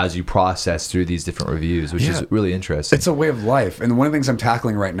do that as you process through these different reviews, which is really interesting. It's a way of life. And one of the things I'm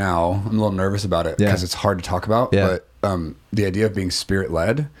tackling right now, I'm a little nervous about it because it's hard to talk about, but the idea of being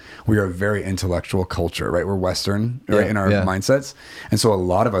spirit-led, we are a very intellectual culture, right? We're Western, right, in our mindsets. And so a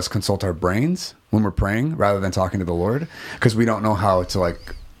lot of us consult our brains when we're praying rather than talking to the Lord, because we don't know how to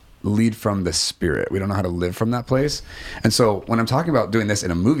like lead from the Spirit. We don't know how to live from that place. And so when I'm talking about doing this in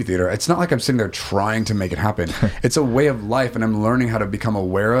a movie theater, it's not like I'm sitting there trying to make it happen. It's a way of life, and I'm learning how to become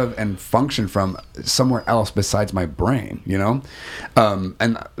aware of and function from somewhere else besides my brain, you know?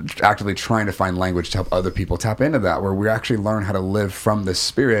 And actively trying to find language to help other people tap into that, where we actually learn how to live from the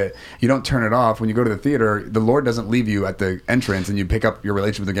Spirit. You don't turn it off. When you go to the theater, the Lord doesn't leave you at the entrance and you pick up your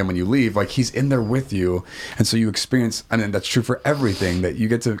relationship again when you leave. Like, He's in there with you. And so you experience, and that's true for everything, that you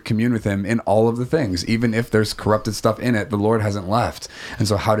get to commune with Him in all of the things. Even if there's corrupted stuff in it, the Lord hasn't left. And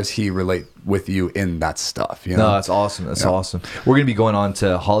so how does He relate with you in that stuff? You know? No, that's awesome. That's awesome. We're going to be going on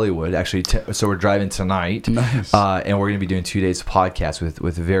to Hollywood, actually. So we're driving tonight. Nice. And we're going to be doing 2 days of podcasts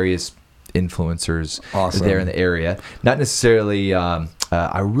with various influencers there in the area. Not necessarily,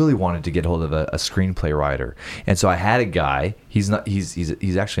 I really wanted to get hold of a screenplay writer. And so I had a guy, he's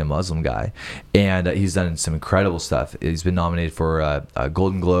actually a Muslim guy, and he's done some incredible stuff. He's been nominated for a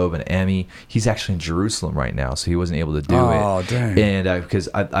Golden Globe and Emmy. He's actually in Jerusalem right now, so he wasn't able to do it. Oh, dang. And because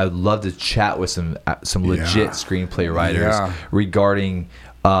I'd love to chat with some legit screenplay writers regarding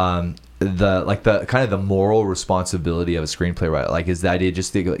the kind of the moral responsibility of a screenplay writer. Like, is the idea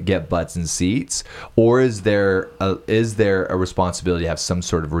just to get butts and seats, or is there a responsibility to have some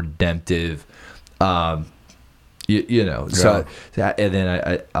sort of redemptive you know? So and then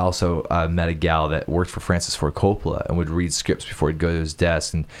I also met a gal that worked for Francis Ford Coppola and would read scripts before he'd go to his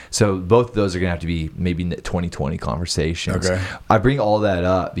desk, and so both of those are gonna have to be maybe 2020 conversations. I bring all that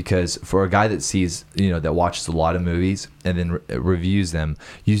up because for a guy that sees, that watches a lot of movies and then reviews them,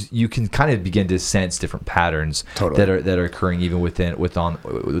 you can kind of begin to sense different patterns that are occurring even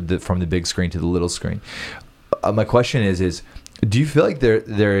from the big screen to the little screen. My question is do you feel like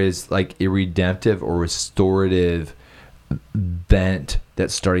there is like a redemptive or restorative bent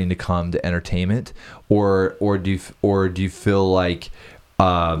that's starting to come to entertainment, or do you feel like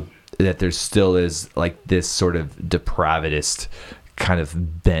that there still is like this sort of depravitist kind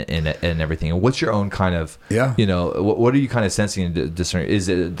of bent in it and everything? And what's your own kind of what are you kind of sensing and discerning? Is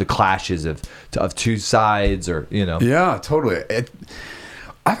it the clashes of two sides, or Yeah, totally.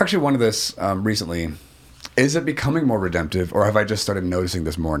 I've actually wondered this recently. Is it becoming more redemptive, or have I just started noticing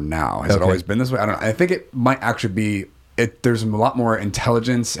this more now? Has it always been this way? I don't know. I think it might actually be. There's a lot more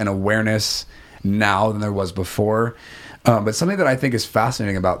intelligence and awareness now than there was before. But something that I think is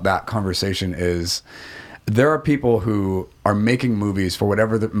fascinating about that conversation is there are people who are making movies for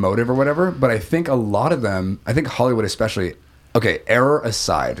whatever the motive or whatever. But I think a lot of them, I think Hollywood especially, error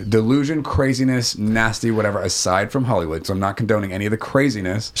aside, delusion, craziness, nasty, whatever aside from Hollywood. So I'm not condoning any of the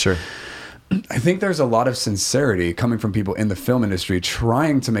craziness. Sure. I think there's a lot of sincerity coming from people in the film industry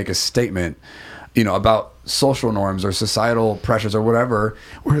trying to make a statement, about social norms or societal pressures or whatever,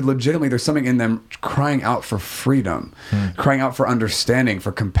 where legitimately there's something in them crying out for freedom, crying out for understanding,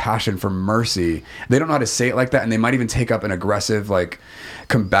 for compassion, for mercy. They don't know how to say it like that, and they might even take up an aggressive, like,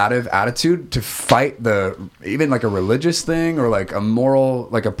 combative attitude to fight even like a religious thing or like a moral,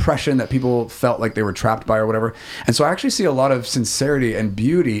 like, oppression that people felt like they were trapped by or whatever. And so I actually see a lot of sincerity and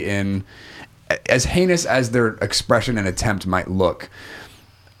beauty in, as heinous as their expression and attempt might look,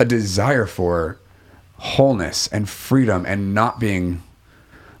 a desire for wholeness and freedom and not being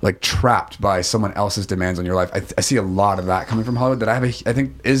like trapped by someone else's demands on your life. I see a lot of that coming from Hollywood that I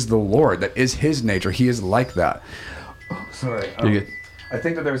think is the Lord, that is His nature. He is like that. Oh, sorry. I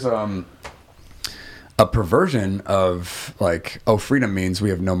think that there's a perversion of like, freedom means we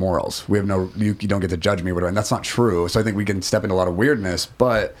have no morals. We have you don't get to judge me, whatever. And that's not true. So I think we can step into a lot of weirdness,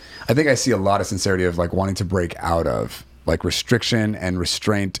 but I think I see a lot of sincerity of like wanting to break out of like restriction and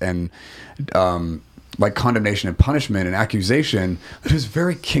restraint and like condemnation and punishment and accusation that is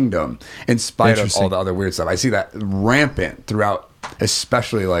very kingdom in spite of all the other weird stuff. I see that rampant throughout,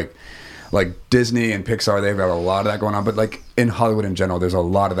 especially like Disney and Pixar. They've got a lot of that going on, but like in Hollywood in general, there's a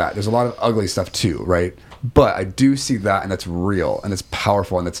lot of that. There's a lot of ugly stuff too, right? But I do see that, and that's real, and it's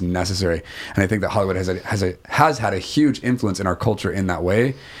powerful, and that's necessary. And I think that Hollywood has had a huge influence in our culture in that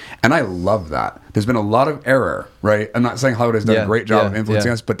way, and I love that. There's been a lot of error, right? I'm not saying Hollywood has done a great job of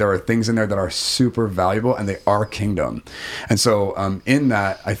influencing us, but there are things in there that are super valuable, and they are kingdom. And so in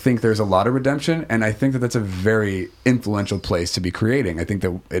that, I think there's a lot of redemption, and I think that that's a very influential place to be creating. I think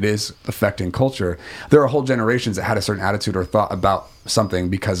that it is affecting culture. There are whole generations that had a certain attitude or thought about something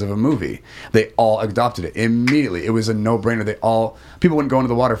because of a movie. They all adopted it immediately. It was a no-brainer. People wouldn't go into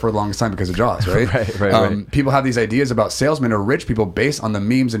the water for the longest time because of Jaws, right? right. People have these ideas about salesmen or rich people based on the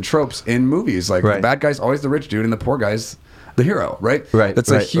memes and tropes in movies. Like the bad guy's always the rich dude and the poor guy's the hero, right?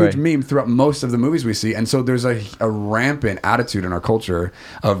 That's a huge meme throughout most of the movies we see. And so there's a rampant attitude in our culture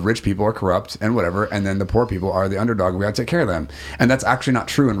of rich people are corrupt and whatever, and then the poor people are the underdog. We got to take care of them. And that's actually not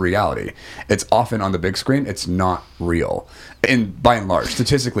true in reality. It's often on the big screen. It's not real. And by and large,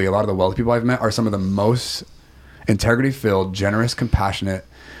 statistically, a lot of the wealthy people I've met are some of the most integrity-filled, generous, compassionate,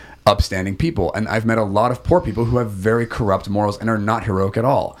 upstanding people. And I've met a lot of poor people who have very corrupt morals and are not heroic at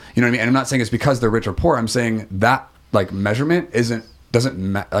all. You know what I mean? And I'm not saying it's because they're rich or poor. I'm saying that like measurement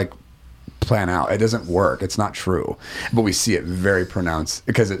doesn't plan out. It doesn't work. It's not true. But we see it very pronounced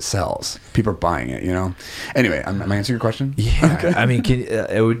because it sells. People are buying it, you know? Anyway, am I answering your question? Yeah. Okay. I mean,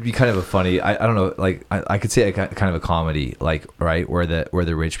 it would be kind of a funny, I don't know, like I could say kind of a comedy, like, right? Where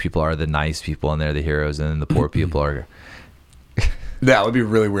the rich people are the nice people and they're the heroes, and then the poor people are... That would be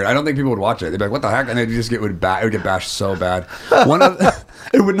really weird. I don't think people would watch it. They'd be like, "What the heck?" And it would get bashed so bad.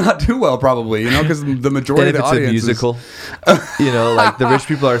 It would not do well, probably, you know, because the majority of the audience. It's a musical, you know, like the rich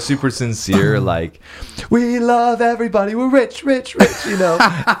people are super sincere. Like, we love everybody. We're rich, rich, rich. You know.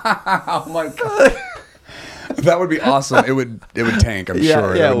 Oh my god. That would be awesome. It would tank, I'm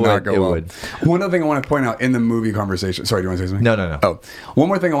sure. Yeah, it would not go well. Would. One other thing I want to point out in the movie conversation. Sorry, do you want to say something? No. Oh, one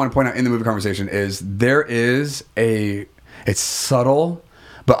more thing I want to point out in the movie conversation is there is it's subtle,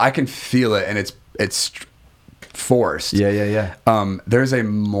 but I can feel it, and it's forced. Yeah. There's a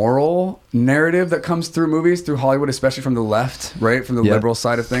moral narrative that comes through movies, through Hollywood, especially from the left, right? From the liberal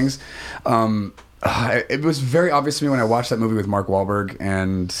side of things. It was very obvious to me when I watched that movie with Mark Wahlberg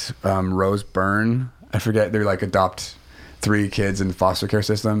and Rose Byrne. I forget, they're like adopt 3 kids in the foster care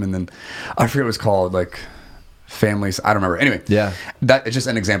system, and then I forget what it was called, like families, I don't remember. Anyway, that is just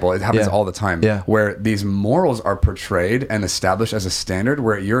an example. It happens all the time, where these morals are portrayed and established as a standard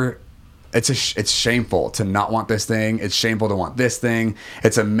where it's shameful to not want this thing. It's shameful to want this thing.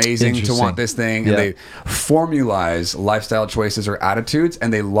 It's amazing to want this thing. And they formalize lifestyle choices or attitudes,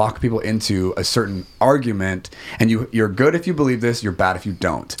 and they lock people into a certain argument. And you're good if you believe this. You're bad if you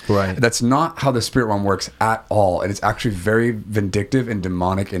don't. Right. That's not how the spirit realm works at all. And it's actually very vindictive and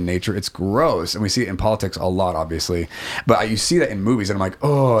demonic in nature. It's gross, and we see it in politics a lot, obviously. But you see that in movies, and I'm like,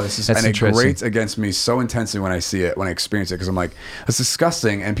 oh, this is. And it grates against me so intensely when I see it, when I experience it, because I'm like, it's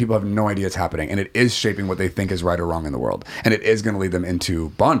disgusting, and people have no idea it's happening, and it is shaping what they think is right or wrong in the world, and it is going to lead them into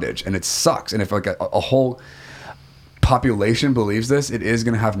bondage, and it sucks. And if like a whole population believes this, it is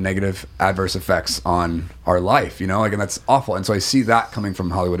going to have negative adverse effects on our life, you know, like, and that's awful. And so I see that coming from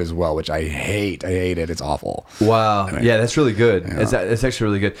Hollywood as well, which I hate it. It's awful. Wow. Yeah, that's really good. It's actually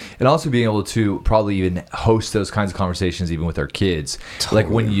really good. And also being able to probably even host those kinds of conversations even with our kids. Totally.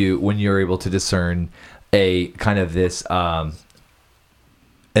 Like when you're able to discern a kind of this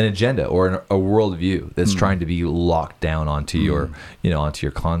an agenda or a worldview that's trying to be locked down onto your, onto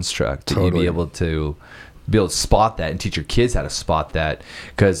your construct. Totally. And you be able to spot that and teach your kids how to spot that.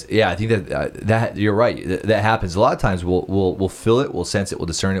 Because I think that you're right. That happens a lot of times. We'll feel it, we'll sense it, we'll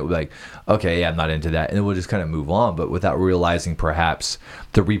discern it. We'll be like, okay, I'm not into that, and then we'll just kind of move on. But without realizing perhaps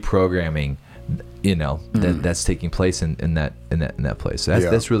the reprogramming, that's taking place in that place. So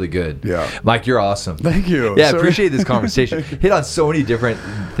that's really good. Yeah, Mike, you're awesome. Thank you. Yeah, appreciate this conversation. Hit on so many different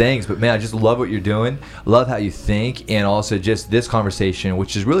things, but man, I just love what you're doing. Love how you think, and also just this conversation,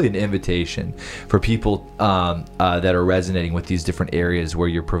 which is really an invitation for people that are resonating with these different areas where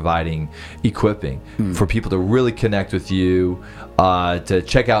you're providing equipping for people to really connect with you, to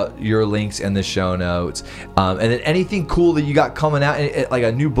check out your links in the show notes, and then anything cool that you got coming out, like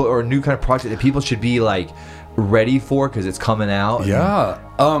a new book or a new kind of project that people should be like ready for because it's coming out.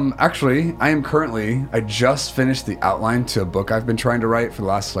 Actually, I just finished the outline to a book I've been trying to write for the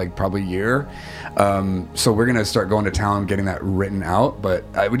last probably year. So we're going to start going to town, getting that written out. But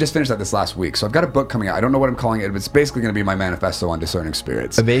we just finished that this last week. So I've got a book coming out. I don't know what I'm calling it, but it's basically going to be my manifesto on discerning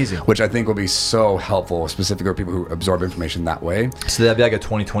spirits. Amazing. Which I think will be so helpful, specifically for people who absorb information that way. So that'd be like a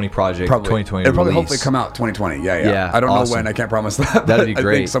 2020 project. Probably. 2020 It'll probably release. hopefully come out 2020. Yeah. I don't know when. I can't promise that. That'd be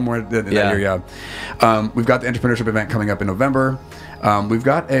great. I think somewhere in that year, we've got the entrepreneurship event coming up in November. We've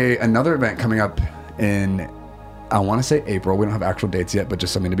got another event coming up in, I want to say April. We don't have actual dates yet, but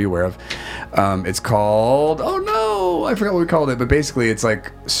just something to be aware of. It's called, I forgot what we called it, but basically it's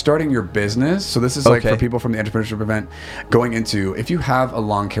like starting your business. So this is like for people from the entrepreneurship event going into, if you have a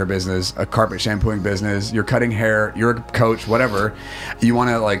lawn care business, a carpet shampooing business, you're cutting hair, you're a coach, whatever, you want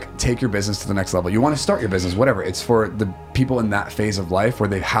to like take your business to the next level. You want to start your business, whatever. It's for the people in that phase of life where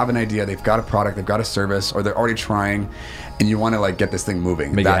they have an idea, they've got a product, they've got a service, or they're already trying, and you want to like get this thing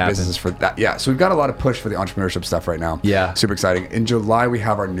moving. Make that business is for that. Yeah. So we've got a lot of push for the entrepreneurship stuff right now. Yeah. Super exciting. In July, we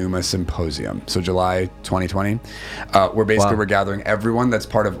have our Numa Symposium. So July 2020, we're gathering everyone that's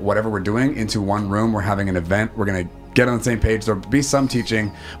part of whatever we're doing into one room. We're having an event. We're going to get on the same page. There'll be some teaching,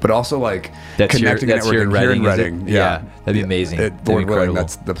 but also like connecting and networking here in Reading. Yeah. That'd be amazing. Lord willing,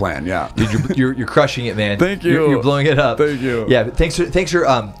 that's the plan. Yeah. Dude, you're crushing it, man. Thank you. You're blowing it up. Thank you. Yeah. Thanks for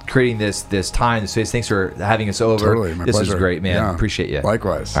creating this time, this space. Thanks for having us over. Totally. My this pleasure. is great, man. Yeah. Appreciate you.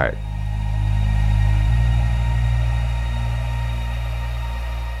 Likewise. All right.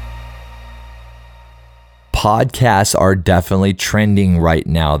 Podcasts are definitely trending right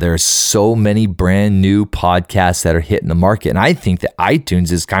now. There are so many brand new podcasts that are hitting the market. And I think that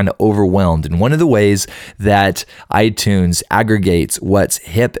iTunes is kind of overwhelmed. And one of the ways that iTunes aggregates what's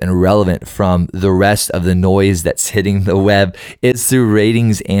hip and relevant from the rest of the noise that's hitting the web is through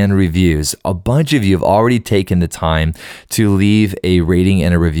ratings and reviews. A bunch of you have already taken the time to leave a rating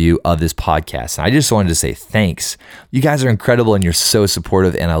and a review of this podcast. And I just wanted to say thanks. You guys are incredible and you're so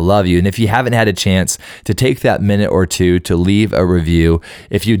supportive, and I love you. And if you haven't had a chance to take that minute or two to leave a review,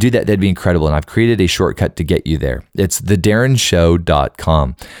 if you do that, that'd be incredible. And I've created a shortcut to get you there. It's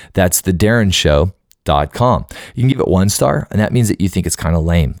thedarrenshow.com. That's thedarrenshow.com. You can give it 1 star, and that means that you think it's kind of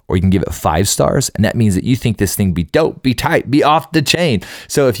lame. Or you can give it 5 stars, and that means that you think this thing be dope, be tight, be off the chain.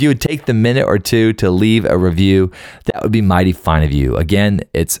 So if you would take the minute or two to leave a review, that would be mighty fine of you. Again,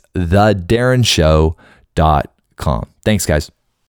 it's thedarrenshow.com. Thanks, guys.